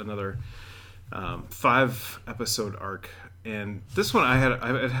of another 5-episode arc. And this one,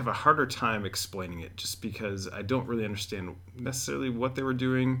 I'd have a harder time explaining it, just because I don't really understand necessarily what they were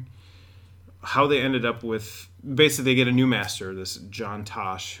doing, how they ended up with. Basically, they get a new master, this John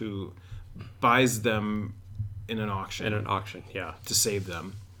Tosh, who buys them in an auction. Yeah, to save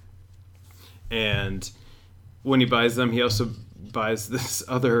them. And when he buys them, he also buys this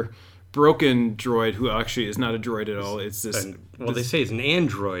other broken droid who actually is not a droid at all. It's this. They say he's an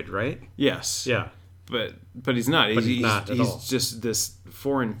android, right? Yes. Yeah. But he's not. He's not at all. He's just this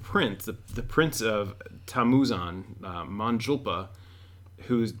foreign prince, the prince of Tamuzan, Manjulpa,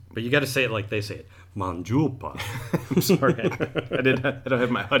 who's. But you got to say it like they say it, Manjulpa. I'm sorry, I don't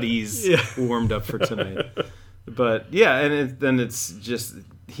have my hoodies warmed up for tonight. But yeah, and then it's just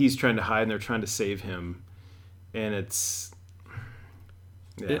he's trying to hide and they're trying to save him, and it's.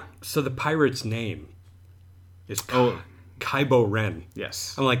 Yeah. So the pirate's name is Kybo Ren.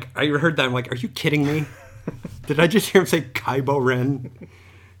 Yes. I'm like, I heard that. I'm like, are you kidding me? Did I just hear him say Kybo Ren?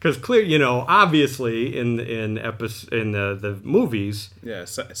 Because obviously in the movies. Yeah,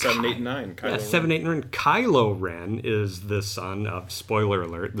 7, 8, 9. Kylo Ren. 7, 8, 9. Kylo Ren is the son of, spoiler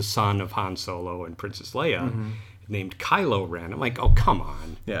alert, the son of Han Solo and Princess Leia, named Kylo Ren. I'm like, oh, come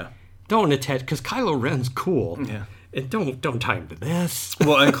on. Yeah. Don't attach, because Kylo Ren's cool. Yeah. And don't tie him to this.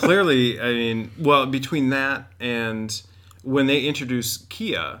 Well, and clearly, I mean, between that and when they introduce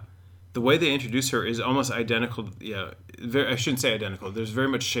Kia, the way they introduce her is almost identical. Yeah, I shouldn't say identical. There's very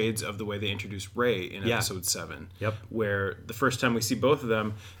much shades of the way they introduce Rey in Episode 7. Yep. Where the first time we see both of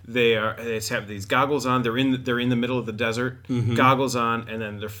them, they have these goggles on. They're in the middle of the desert, goggles on, and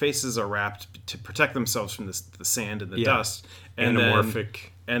then their faces are wrapped to protect themselves from the sand and the dust. And anamorphic.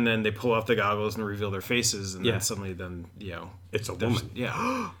 And then they pull off the goggles and reveal their faces, and then suddenly, it's a woman.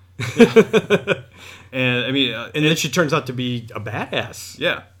 Yeah. And I mean, and then she turns out to be a badass.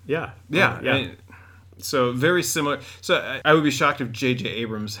 Yeah. I mean, so very similar. So I would be shocked if J.J.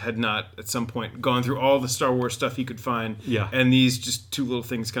 Abrams had not at some point gone through all the Star Wars stuff he could find. Yeah. And these just two little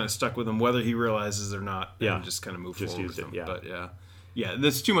things kind of stuck with him, whether he realizes or not. Yeah. And just kind of move just forward with them. Yeah. But yeah,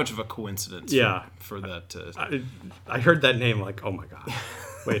 that's too much of a coincidence. For that. I heard that name like, oh my god.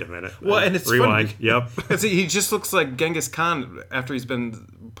 Wait a minute. Well, and it's rewind. Funny. Yep. Because he just looks like Genghis Khan after he's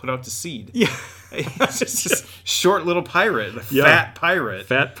been put out to seed. Yeah. He's just this short little pirate, fat pirate.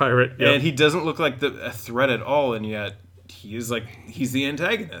 Fat pirate. Yep. And he doesn't look like a threat at all, and yet he's the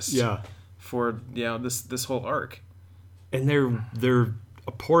antagonist. Yeah. For this whole arc. And they're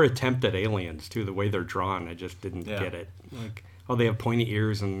a poor attempt at aliens too. The way they're drawn, I just didn't get it. Like, oh, they have pointy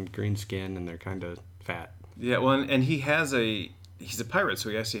ears and green skin, and they're kind of fat. Yeah, well, and he's a pirate, so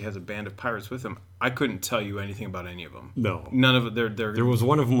he actually has a band of pirates with him. I couldn't tell you anything about any of them. No, none of it. There was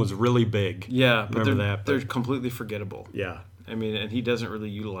one of them was really big. Yeah, but Remember they're completely forgettable. Yeah, I mean, and he doesn't really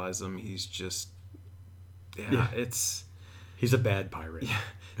utilize them. He's just he's a bad pirate.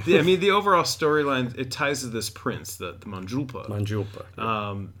 Yeah. I mean, the overall storyline, it ties to this prince, the Manjulpa.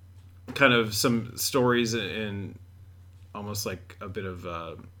 Yeah. Kind of some stories and almost like a bit of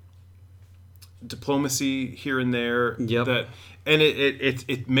diplomacy here and there. Yep. And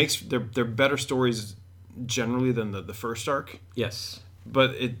it makes they're better stories generally than the first arc. Yes.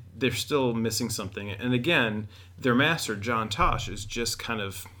 But they're still missing something. And again, their master, John Tosh, is just kind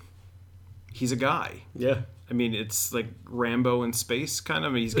of, he's a guy. Yeah. I mean, it's like Rambo in space, kind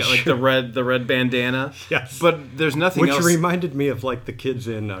of. I mean, he's got like the red bandana. Yes. But there's nothing else. Which reminded me of like the kids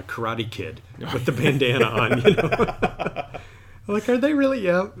in Karate Kid with the bandana on, you know. Like, are they really?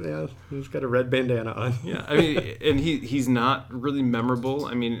 Yeah. He's got a red bandana on. Yeah. I mean, and he's not really memorable.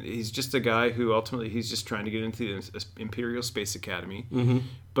 I mean, he's just a guy who ultimately he's just trying to get into the Imperial Space Academy. Mm-hmm.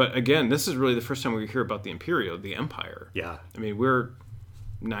 But again, this is really the first time we hear about the Empire. Yeah. I mean, we're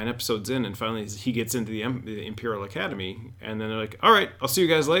 9 episodes in, and finally he gets into the Imperial Academy, and then they're like, all right, I'll see you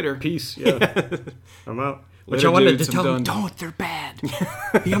guys later. Peace. Yeah. I'm out. Which Later, I wanted dudes, to tell them, done. don't, they're bad.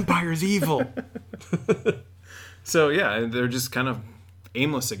 The Empire's evil. So, yeah, they're just kind of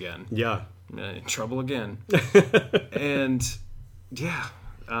aimless again. Yeah. In trouble again. And, yeah.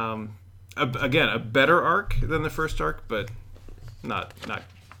 Again, a better arc than the first arc, but not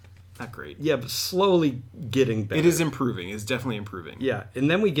great. Yeah, but slowly getting better. It is improving. It's definitely improving. Yeah,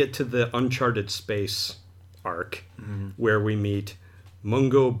 and then we get to the Uncharted Space arc, where we meet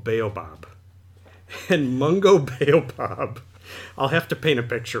Mungo Baobab. And Mungo Baobab, I'll have to paint a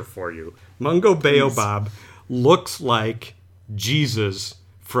picture for you. Mungo Baobab looks like Jesus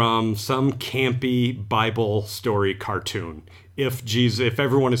from some campy Bible story cartoon. If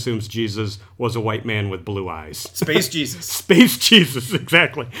everyone assumes Jesus was a white man with blue eyes. Space Jesus. Space Jesus,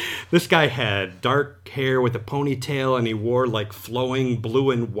 exactly. This guy had dark hair with a ponytail, and he wore like flowing blue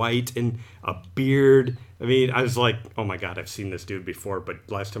and white and a beard. I mean, I was like, oh my God, I've seen this dude before, but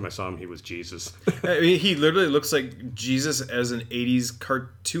last time I saw him, he was Jesus. I mean, he literally looks like Jesus as an 80s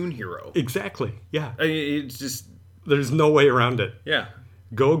cartoon hero. Exactly, yeah. I mean, it's just... There's no way around it. Yeah.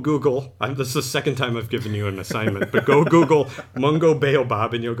 Go Google. This is the second time I've given you an assignment, but go Google Mungo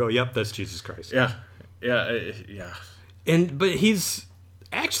Baobab, and you'll go, yep, that's Jesus Christ. Yeah. But he's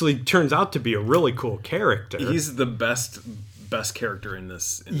actually turns out to be a really cool character. He's the best character in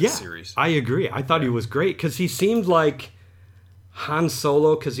this series. I agree. I thought he was great because he seemed like Han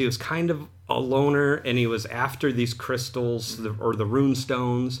Solo because he was kind of a loner and he was after these crystals or the rune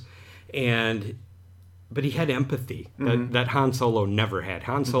stones, but he had empathy that Han Solo never had.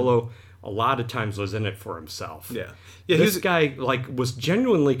 Han Solo a lot of times was in it for himself. Yeah, this guy was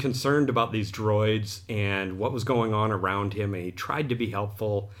genuinely concerned about these droids and what was going on around him, and he tried to be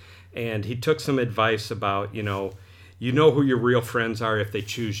helpful, and he took some advice about you know who your real friends are if they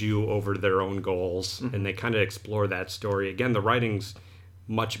choose you over their own goals, and they kind of explore that story. Again, the writing's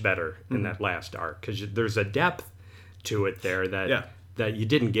much better in that last arc because there's a depth to it there that you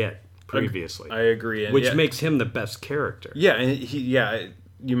didn't get previously. I agree. Which makes him the best character. Yeah, and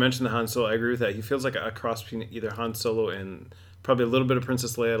you mentioned the Han Solo. I agree with that. He feels like a cross between either Han Solo and probably a little bit of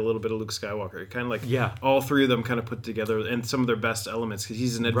Princess Leia, a little bit of Luke Skywalker. Kind of like all three of them kind of put together, and some of their best elements because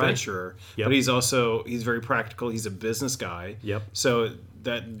he's an adventurer, but he's very practical. He's a business guy. Yep. So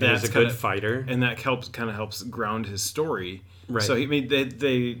that's a good fighter, and that helps ground his story. Right. So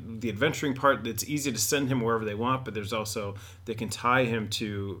the adventuring part, it's easy to send him wherever they want, but there's also they can tie him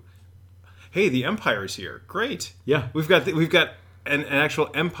to, hey, the Empire's here. Great. Yeah. We've got an actual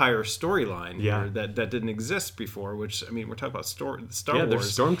Empire storyline here that didn't exist before. Which, I mean, we're talking about Star Wars.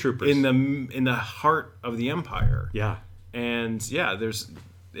 There's stormtroopers in the heart of the Empire. Yeah. And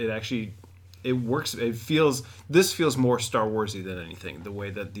it works. This feels more Star Warsy than anything. The way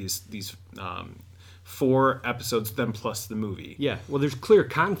that these 4 episodes, then plus the movie. Yeah. Well, there's clear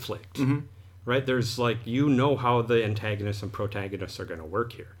conflict. Right? There's how the antagonists and protagonists are going to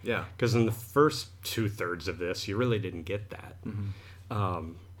work here. Yeah. Because in the first 2/3 of this, you really didn't get that.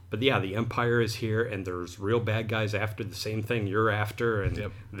 But yeah, the Empire is here, and there's real bad guys after the same thing you're after,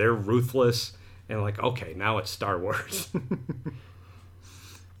 and they're ruthless. And okay, now it's Star Wars.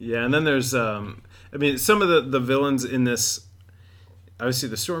 Yeah, and then there's, some of the villains in this, obviously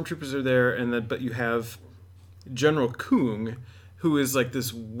the stormtroopers are there, but you have General Kung, who is like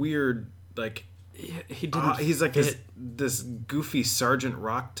this weird, like he didn't. He's like this goofy Sergeant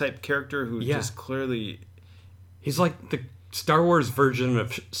Rock type character who just clearly. He's like the Star Wars version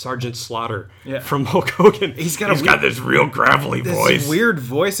of Sergeant Slaughter from Hulk Hogan. He's got this real gravelly voice, weird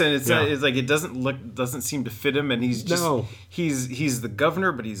voice, and it's like it doesn't seem to fit him, and he's just he's the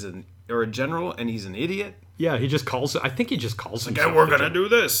governor, but he's a general, and he's an idiot. Yeah, he just calls. I think he just calls him. Like, we're gonna do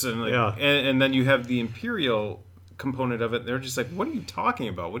this, and and then you have the Imperial component of it. They're just like, what are you talking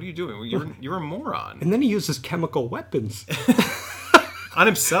about? What are you doing? You're a moron. And then he uses chemical weapons on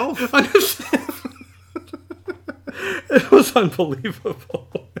himself. It was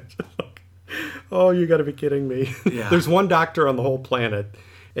unbelievable. Oh, you got to be kidding me. Yeah. There's one doctor on the whole planet,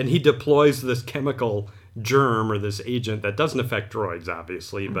 and he deploys this chemical germ or this agent that doesn't affect droids,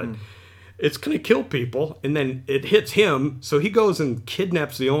 obviously, but it's going to kill people. And then it hits him, so he goes and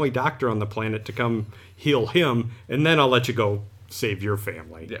kidnaps the only doctor on the planet to come heal him, and then I'll let you go save your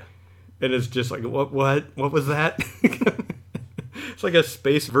family. Yeah. And it's just like, what was that? It's like a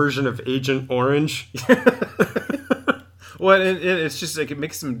space version of Agent Orange. Well, and it's just like it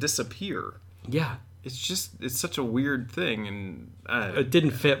makes them disappear. Yeah. It's such a weird thing, and it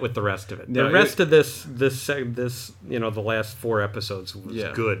didn't fit with the rest of it. The rest of this, the last 4 episodes was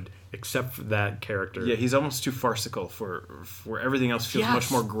good, except for that character. Yeah, he's almost too farcical for everything else feels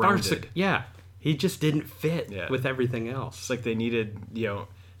much more grounded. Yeah, he just didn't fit with everything else. It's like they needed,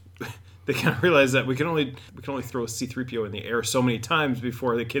 they kind of realized that we can only throw a C-3PO in the air so many times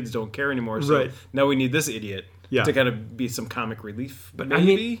before the kids don't care anymore. So now we need this idiot to kind of be some comic relief. But maybe. I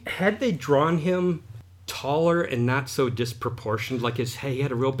mean, had they drawn him taller and not so disproportioned, like he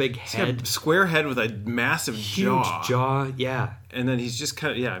had a real big head, a square head with a massive huge jaw, yeah. And then he's just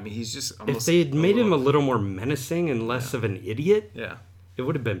kind of, he's just almost. If they had made him a little more menacing and less of an idiot, it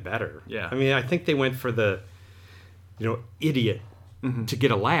would have been better. Yeah. I mean, I think they went for the, idiot. Mm-hmm. To get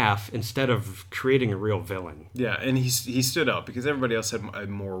a laugh instead of creating a real villain. Yeah, and he stood out because everybody else had a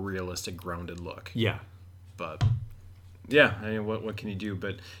more realistic, grounded look. Yeah. But, I mean, what can you do?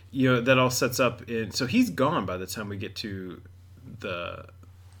 But, that all sets up in... So he's gone by the time we get to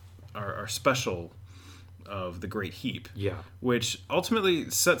our special of the Great Heap. Yeah. Which ultimately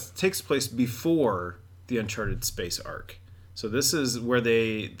takes place before the Uncharted Space arc. So this is where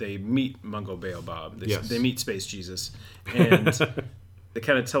they meet Mungo Baobab. They meet Space Jesus. And they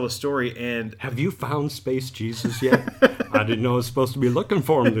kind of tell a story. And have you found Space Jesus yet? I didn't know I was supposed to be looking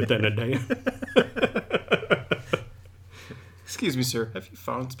for him, Lieutenant Dan. Excuse me, sir. Have you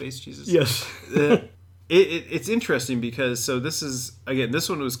found Space Jesus? Yes. It's interesting because, so this is, again, this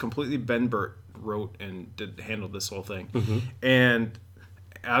one was completely Ben Burt wrote and handled this whole thing. Mm-hmm. And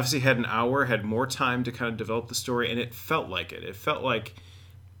obviously had more time to kind of develop the story, and it felt like it. It felt like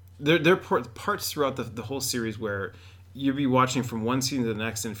there are parts throughout the whole series where you'd be watching from one scene to the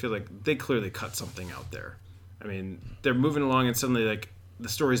next and feel like they clearly cut something out there. I mean, they're moving along and suddenly like the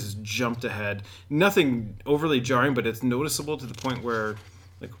story's just jumped ahead. Nothing overly jarring, but it's noticeable to the point where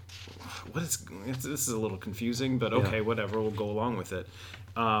like, this is a little confusing, but okay, whatever, we'll go along with it.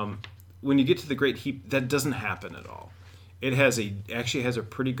 When you get to the Great Heap, that doesn't happen at all. It actually has a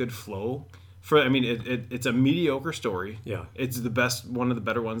pretty good flow. It's a mediocre story. Yeah, it's one of the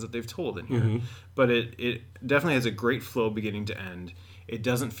better ones that they've told in here. Mm-hmm. But it definitely has a great flow beginning to end. It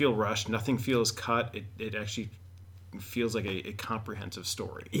doesn't feel rushed. Nothing feels cut. It actually feels like a comprehensive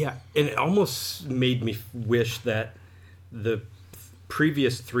story. Yeah, and it almost made me wish that the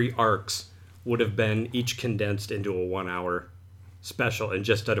previous 3 arcs would have been each condensed into a 1-hour special and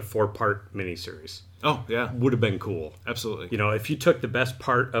just at a 4-part miniseries. Oh, yeah. Would have been cool. Absolutely. If you took the best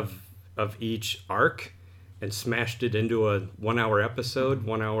part of each arc and smashed it into a 1-hour episode,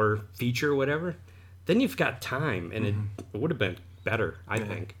 1-hour feature, whatever, then you've got time, and it would have been better, I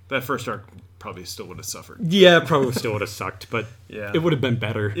think. That first arc probably still would have suffered. Yeah, probably still would have sucked, but it would have been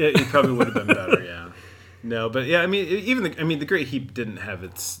better. Yeah, it probably would have been better, yeah. No, but yeah, I mean, the Great Heap didn't have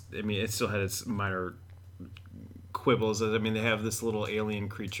it still had its minor quibbles. I mean, they have this little alien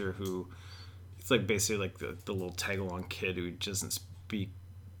creature who... It's like basically like the little tag-along kid who doesn't speak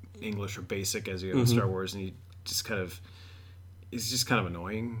English or basic as you have in Star Wars, and he's just kind of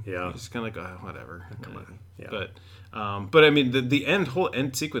annoying. Yeah, he's just kind of like, oh, whatever, come on. Yeah. But I mean, the whole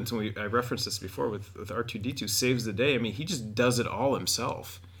end sequence, and I referenced this before with R2-D2, saves the day. I mean, he just does it all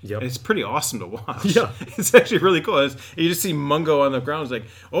himself. Yep. And it's pretty awesome to watch. Yeah. It's actually really cool. You just see Mungo on the ground. It's like,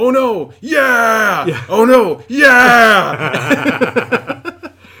 oh no, yeah! Oh no, yeah!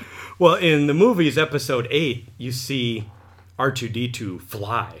 Well, in the movies, episode 8, you see R2-D2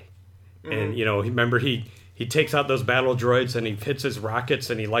 fly. And, remember he he takes out those battle droids and he hits his rockets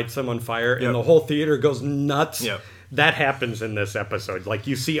and he lights them on fire and the whole theater goes nuts. Yep. That happens in this episode. Like,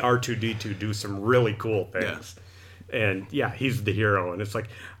 you see R2-D2 do some really cool things. Yeah. And yeah, he's the hero. And it's like,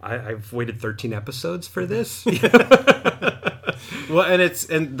 I've waited 13 episodes for this. Well,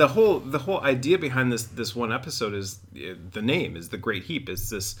 and the whole idea behind this one episode is the name is the Great Heap. Is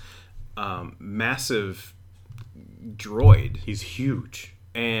this massive droid. He's huge.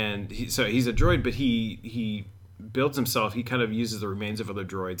 And he's a droid, but he builds himself. He kind of uses the remains of other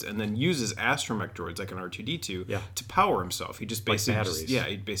droids, and then uses astromech droids like an R2-D2 to power himself. He just basically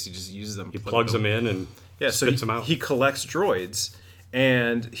he basically just uses them. He plugs them in and spits them out. He collects droids,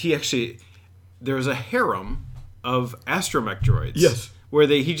 and there's a harem of astromech droids. Yes. Where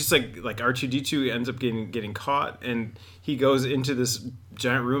he just like R2-D2 ends up getting caught, and he goes into this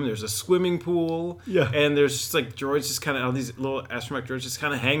giant room. There's a swimming pool, and there's just like droids, just kind of all these little astromech droids, just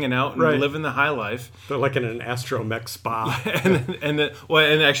kind of hanging out and living the high life. They're like in an astromech spa. and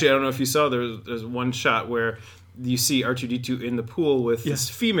actually, I don't know if you saw, there's one shot where you see R2-D2 in the pool with this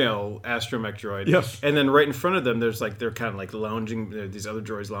female astromech droid. Yes. And then right in front of them, they're kind of like lounging. These other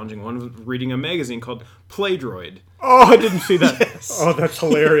droids lounging. One was reading a magazine called Play Droid. Oh, I didn't see that. Yes. Oh, that's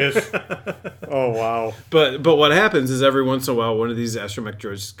hilarious. Oh, wow. But what happens is every once in a while, one of these astromech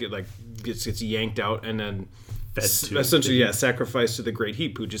droids gets yanked out and then essentially sacrificed to the Great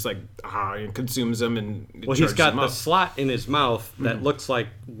Heap, who just and consumes them and he's got the slot in his mouth that looks like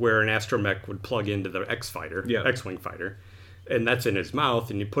where an astromech would plug into the X-Wing fighter, and that's in his mouth,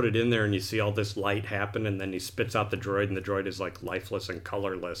 and you put it in there and you see all this light happen, and then he spits out the droid, and the droid is like lifeless and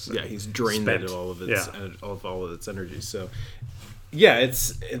colorless. Yeah, he's drained it of all of its energy. So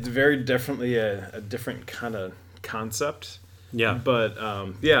it's very definitely a different kind of concept. Yeah, but I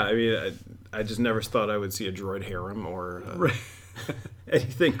mean, I just never thought I would see a droid harem or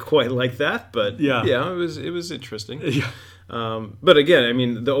anything quite like that. But it was interesting. Yeah. But again, I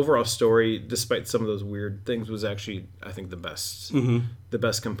mean, the overall story, despite some of those weird things, was actually, I think, the best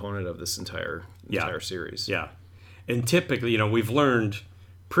component of this entire series. Yeah, and typically, we've learned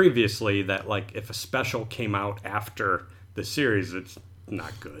previously that if a special came out after the series, it's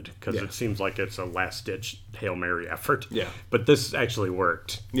not good because it seems like it's a last-ditch Hail Mary effort. Yeah, but this actually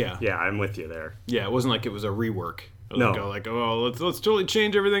worked. Yeah, I'm with you there. Yeah, it wasn't like it was a rework. Let's totally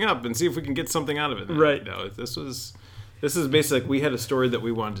change everything up and see if we can get something out of it. Right. No, this is basically, we had a story that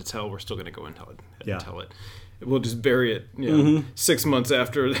we wanted to tell. We're still going to go and tell it. We'll just bury it 6 months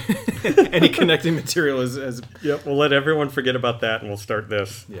after any connecting material is. Yep, we'll let everyone forget about that, and we'll start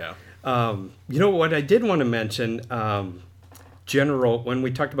this. Yeah. What I did want to mention, when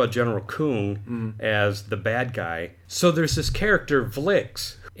we talked about General Kung as the bad guy, so there's this character,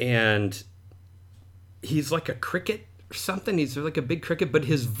 Vlix, and he's like a cricket or something. He's like a big cricket, but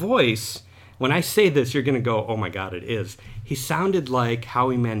his voice... When I say this, you're going to go, oh my God, it is. He sounded like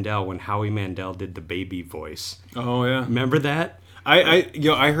Howie Mandel when Howie Mandel did the baby voice. Oh, yeah. Remember that? I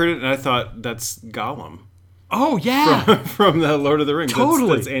heard it and I thought, that's Gollum. Oh, yeah. From the Lord of the Rings.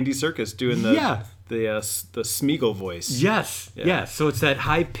 Totally. That's Andy Serkis doing the Smeagol voice. Yes. Yeah. So it's that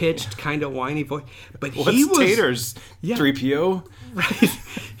high-pitched, kind of whiny voice. But What's he was... Taters? 3PO? Right.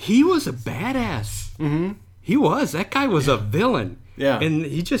 He was a badass. Mm-hmm. He was. That guy was a villain. Yeah. And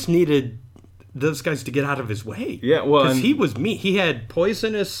he just needed... those guys to get out of his way. Yeah, well... Because he was mean. He had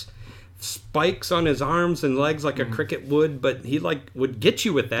poisonous spikes on his arms and legs like a cricket would, but he would get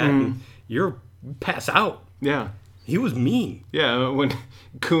you with that and you'd pass out. Yeah. He was mean. Yeah, when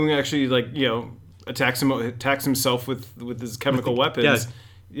Kung actually, attacks himself with his chemical weapons...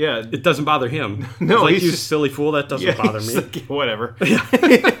 Yeah. It doesn't bother him. No, he's you silly fool, that doesn't bother me. Whatever.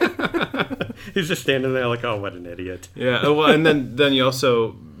 He's just standing there like, oh, what an idiot. Yeah, well, and then you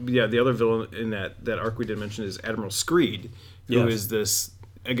also... Yeah, the other villain in that arc we did mention is Admiral Screed, who is this,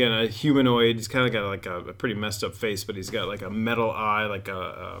 again, a humanoid. He's kind of got a pretty messed up face, but he's got a metal eye,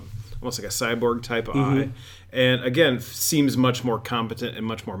 almost like a cyborg type eye. And again, seems much more competent and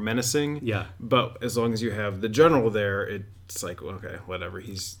much more menacing. Yeah. But as long as you have the general there, it's like, okay, whatever.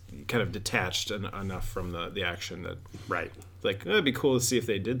 He's kind of detached enough from the action that... Right. It'd be cool to see if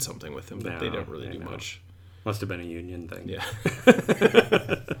they did something with him, but they don't really do much. Must have been a union thing. Yeah.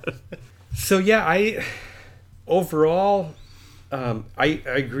 So overall, I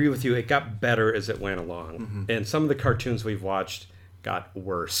agree with you. It got better as it went along, and some of the cartoons we've watched got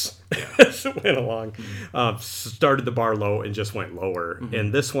worse as it went along. Started the bar low and just went lower,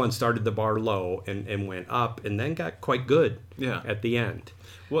 and this one started the bar low and went up, and then got quite good. At the end.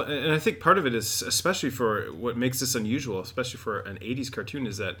 Well, and I think part of it is, especially for what makes this unusual, especially for an '80s cartoon,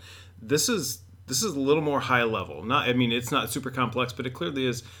 is that this is This is a little more high level. It's not super complex, but it clearly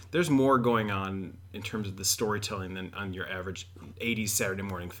is. There's more going on in terms of the storytelling than on your average 80s Saturday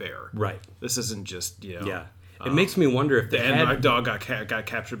morning fare. Right. This isn't just, Yeah. It makes me wonder if my dog got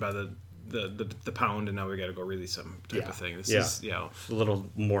captured by the pound, and now we got to go release him type of thing. This is, a little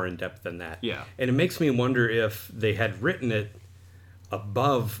more in depth than that. Yeah. And it makes me wonder if they had written it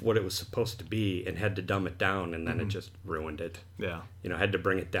above what it was supposed to be and had to dumb it down, and then it just ruined it. Yeah. Had to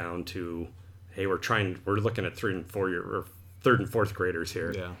bring it down to, hey, we're looking at third and fourth graders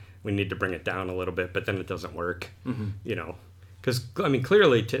here. Yeah. We need to bring it down a little bit, but then it doesn't work. Because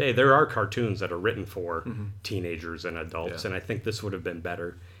clearly today there are cartoons that are written for teenagers and adults, and I think this would have been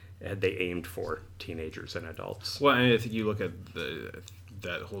better had they aimed for teenagers and adults. Well, I think you look at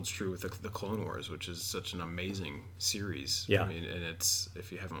that holds true with the Clone Wars, which is such an amazing series. Yeah. And it's,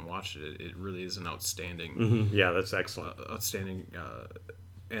 if you haven't watched it, it really is an outstanding. Mm-hmm. Yeah, that's excellent. Outstanding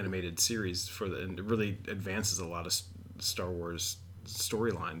animated series and it really advances a lot of Star Wars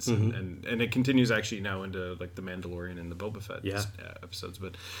storylines, and it continues actually now into like the Mandalorian and the Boba Fett episodes.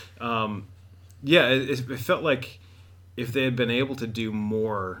 But it felt like if they had been able to do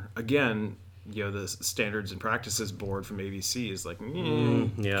more, again, the standards and practices board from ABC is like,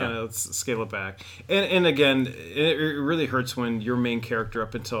 kind of let's scale it back. And again, it really hurts when your main character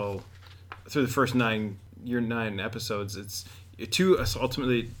up until through the first 9 episodes, it's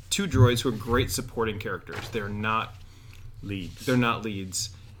ultimately two droids who are great supporting characters. They're not leads.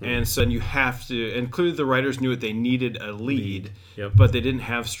 And so then you have to, and clearly the writers knew they needed a lead. Yep. But they didn't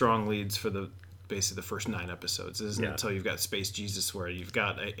have strong leads for basically the first 9 episodes. It isn't until you've got Space Jesus where you've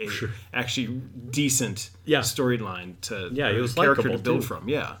got a actually decent storyline it was character likable to build too. from.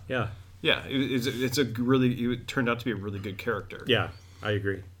 It turned out to be a really good character. Yeah, I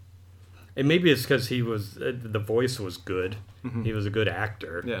agree. And maybe it's because he was the voice was good. He was a good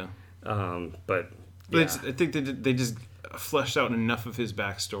actor. Yeah. But I think they just fleshed out enough of his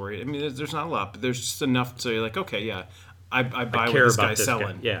backstory. I mean, there's not a lot, but there's just enough so you're like, okay, yeah, I buy what this guy's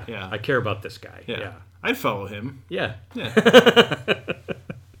selling. Guy. Yeah, I care about this guy. Yeah. I'd follow him. Yeah.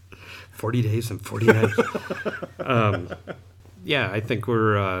 40 days and 40 nights. I think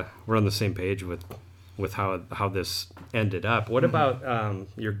we're on the same page with how this ended up. What about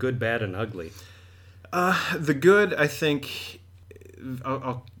your good, bad, and ugly? The good, I think,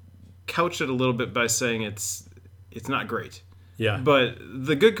 I'll couch it a little bit by saying it's not great. Yeah. But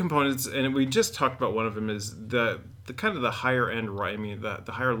the good components, and we just talked about one of them, is the kind of the higher end writing. I mean,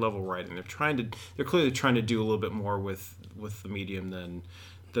 the higher level writing. They're clearly trying to do a little bit more with the medium than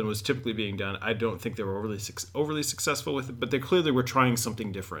was typically being done. I don't think they were overly successful with it, but they clearly were trying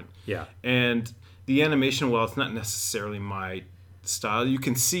something different. Yeah. And the animation, while it's not necessarily my style, you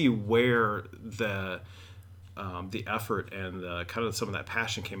can see where the effort and the kind of some of that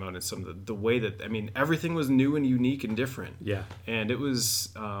passion came out in some of the way that, I mean, everything was new and unique and different. Yeah. And it was,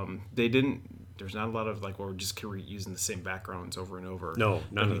 there's not a lot of like, we're just using the same backgrounds over and over. No,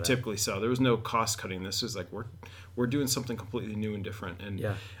 none of you that. Typically saw. There was no cost cutting. This was like, we're doing something completely new and different. And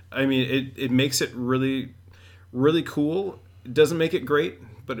I mean, it makes it really, really cool. It doesn't make it great,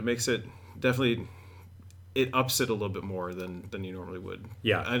 but it makes it definitely, it ups it a little bit more than you normally would.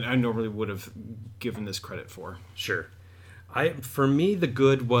 Yeah. I normally would have given this credit for. Sure. For me, the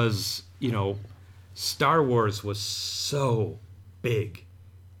good was, Star Wars was so big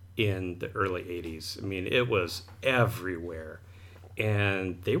in the early 80s. I mean, it was everywhere.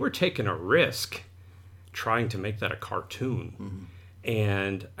 And they were taking a risk trying to make that a cartoon. Mm-hmm.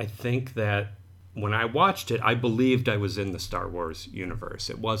 And I think that when I watched it, I believed I was in the Star Wars universe.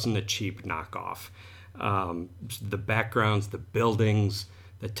 It wasn't a cheap knockoff. The backgrounds, the buildings,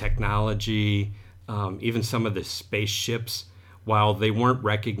 the technology, even some of the spaceships, while they weren't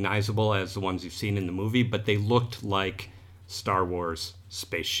recognizable as the ones you've seen in the movie, but they looked like Star Wars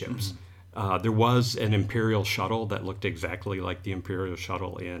spaceships. Mm-hmm. There was an Imperial shuttle that looked exactly like the Imperial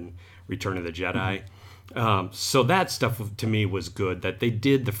shuttle in Return of the Jedi. Mm-hmm. So that stuff to me was good, that they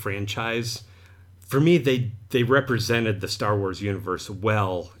did the franchise. For me, they represented the Star Wars universe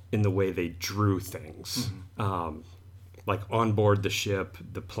well in the way they drew things. Mm-hmm. Like on board the ship,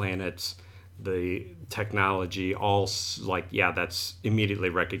 the planets, the technology, all like, that's immediately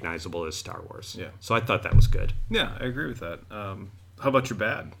recognizable as Star Wars. Yeah. So I thought that was good. Yeah, I agree with that. How about your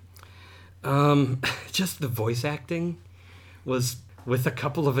bad? Just the voice acting was, with a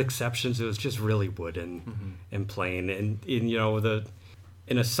couple of exceptions, it was just really wooden and plain. And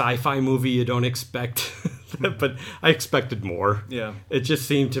in a sci-fi movie, you don't expect but I expected more. Yeah. It just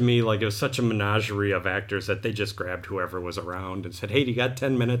seemed to me like it was such a menagerie of actors that they just grabbed whoever was around and said, hey, you got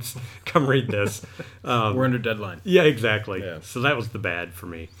 10 minutes? Come read this. We're under deadline. Yeah, exactly. Yeah. So that was the bad for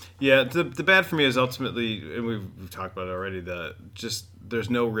me. Yeah, the bad for me is ultimately, and we've talked about it already, there's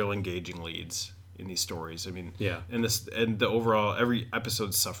no real engaging leads in these stories. I mean, yeah, and the overall every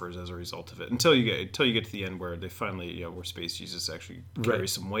episode suffers as a result of it until you get to the end where they finally where Space Jesus actually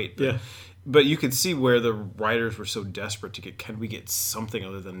carries some weight. But you could see where the writers were so desperate to can we get something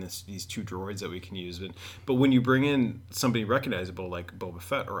other than these two droids that we can use? But when you bring in somebody recognizable like Boba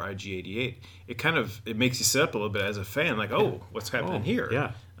Fett or IG-88, it makes you sit up a little bit as a fan, like, oh, what's happening here?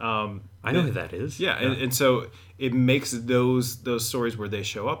 Yeah. I know who that is. Yeah, and so it makes those stories where they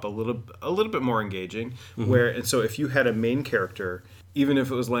show up a little bit more engaging. And so if you had a main character, even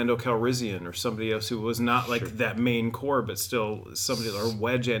if it was Lando Calrissian or somebody else who was not like that main core, but still somebody, or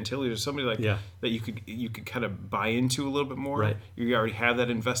Wedge Antilles or somebody like that you could kind of buy into a little bit more. Right. You already have that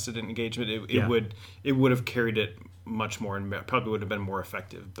invested in engagement. It would have carried it much more and probably would have been more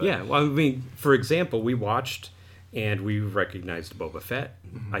effective. But. Yeah. Well, I mean, for example, we watched and we recognized Boba Fett,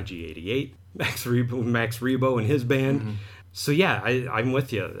 IG-88, Max Rebo and his band. So yeah, I'm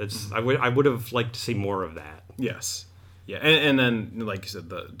with you. I would have liked to see more of that. Yes. Yeah, and then like you said,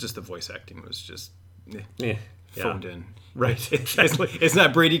 the voice acting was just phoned in. Right, exactly. It's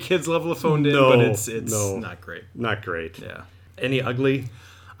not Brady Kids level of phoned in, but it's not great. Not great. Yeah. Any ugly?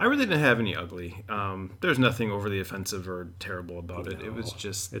 I really didn't have any ugly. There's nothing overly offensive or terrible about it. It was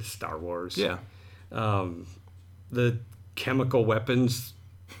just... It's Star Wars. Yeah. The chemical weapons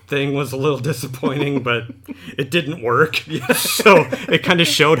thing was a little disappointing, but it didn't work. So it kind of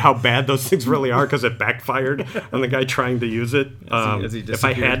showed how bad those things really are because it backfired on the guy trying to use it. As he if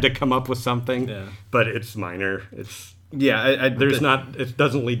I had to come up with something, but it's minor. It's it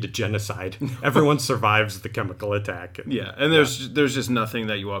doesn't lead to genocide. Everyone survives the chemical attack. Yeah, and there's just nothing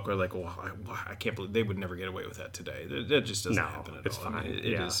that you walk away like, well, I can't believe they would never get away with that today. That just doesn't happen at all. It's fine. I mean,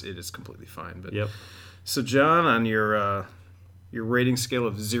 it is completely fine. But yep. So John, on your rating scale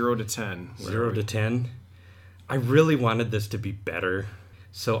of 0 to 10. 0 to 10. I really wanted this to be better,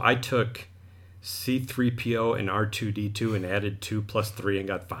 so I took C-3PO and R2-D2 and added 2 plus 3 and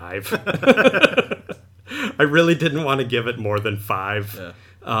got 5. I really didn't want to give it more than 5. Yeah.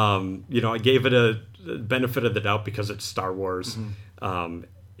 I gave it a benefit of the doubt because it's Star Wars and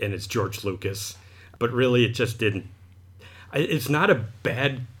it's George Lucas, but really it just didn't. It's not a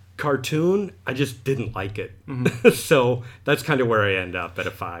bad cartoon, I just didn't like it. So that's kind of where I end up at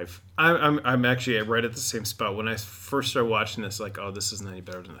a 5. I'm actually right at the same spot. When I first started watching this, like, oh, this isn't any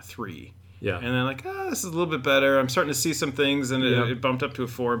better than a 3. Yeah. And then like, this is a little bit better. I'm starting to see some things, and it bumped up to a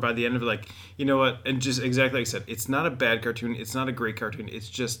 4. And by the end of it, like, you know what? And just exactly like I said, it's not a bad cartoon. It's not a great cartoon. It's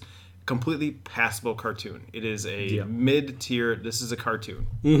just completely passable cartoon. It is a mid-tier. This is a cartoon.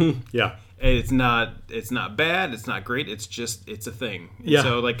 Yeah. And it's not bad. It's not great. It's a thing. Yeah.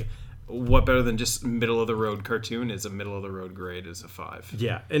 So like, what better than just middle of the road cartoon? Is a middle of the road grade is a 5.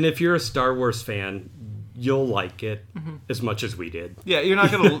 Yeah. And if you're a Star Wars fan, you'll like it as much as we did. Yeah, you're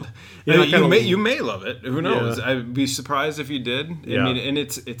not gonna. You may love it. Who knows? Yeah. I'd be surprised if you did. Yeah. I mean, and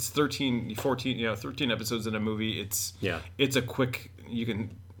it's 13 episodes in a movie. It's a quick. You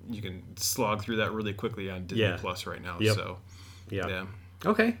can slog through that really quickly on Disney Plus right now. Yep. So yeah.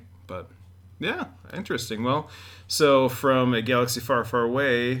 Okay. But yeah, interesting. Well, so from a galaxy far, far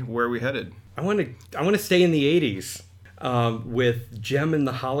away, where are we headed? I want to stay in the 80s with Jem and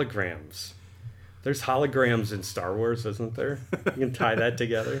the holograms. There's holograms in Star Wars, isn't there? You can tie that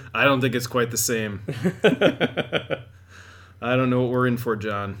together. I don't think it's quite the same. I don't know what we're in for,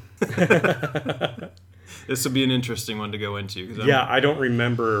 John. This will be an interesting one to go into. I don't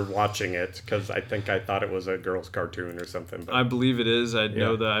remember watching it because I think I thought it was a girl's cartoon or something. But I believe it is. I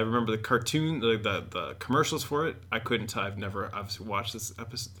know that. I remember the cartoon, the commercials for it. I couldn't tell. I've watched this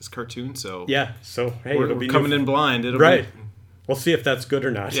cartoon. So yeah. So hey, we're coming in blind. We'll see if that's good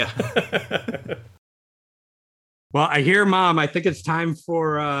or not. Yeah. Well, I hear, Mom. I think it's time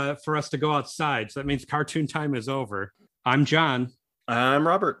for us to go outside. So that means cartoon time is over. I'm John. I'm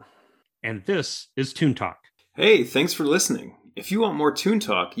Robert. And this is Toon Talk. Hey, thanks for listening. If you want more Toon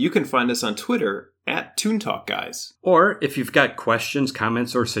Talk, you can find us on Twitter @ToonTalkGuys. Or if you've got questions,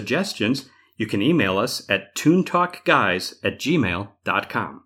 comments, or suggestions, you can email us at toontalkguys@gmail.com.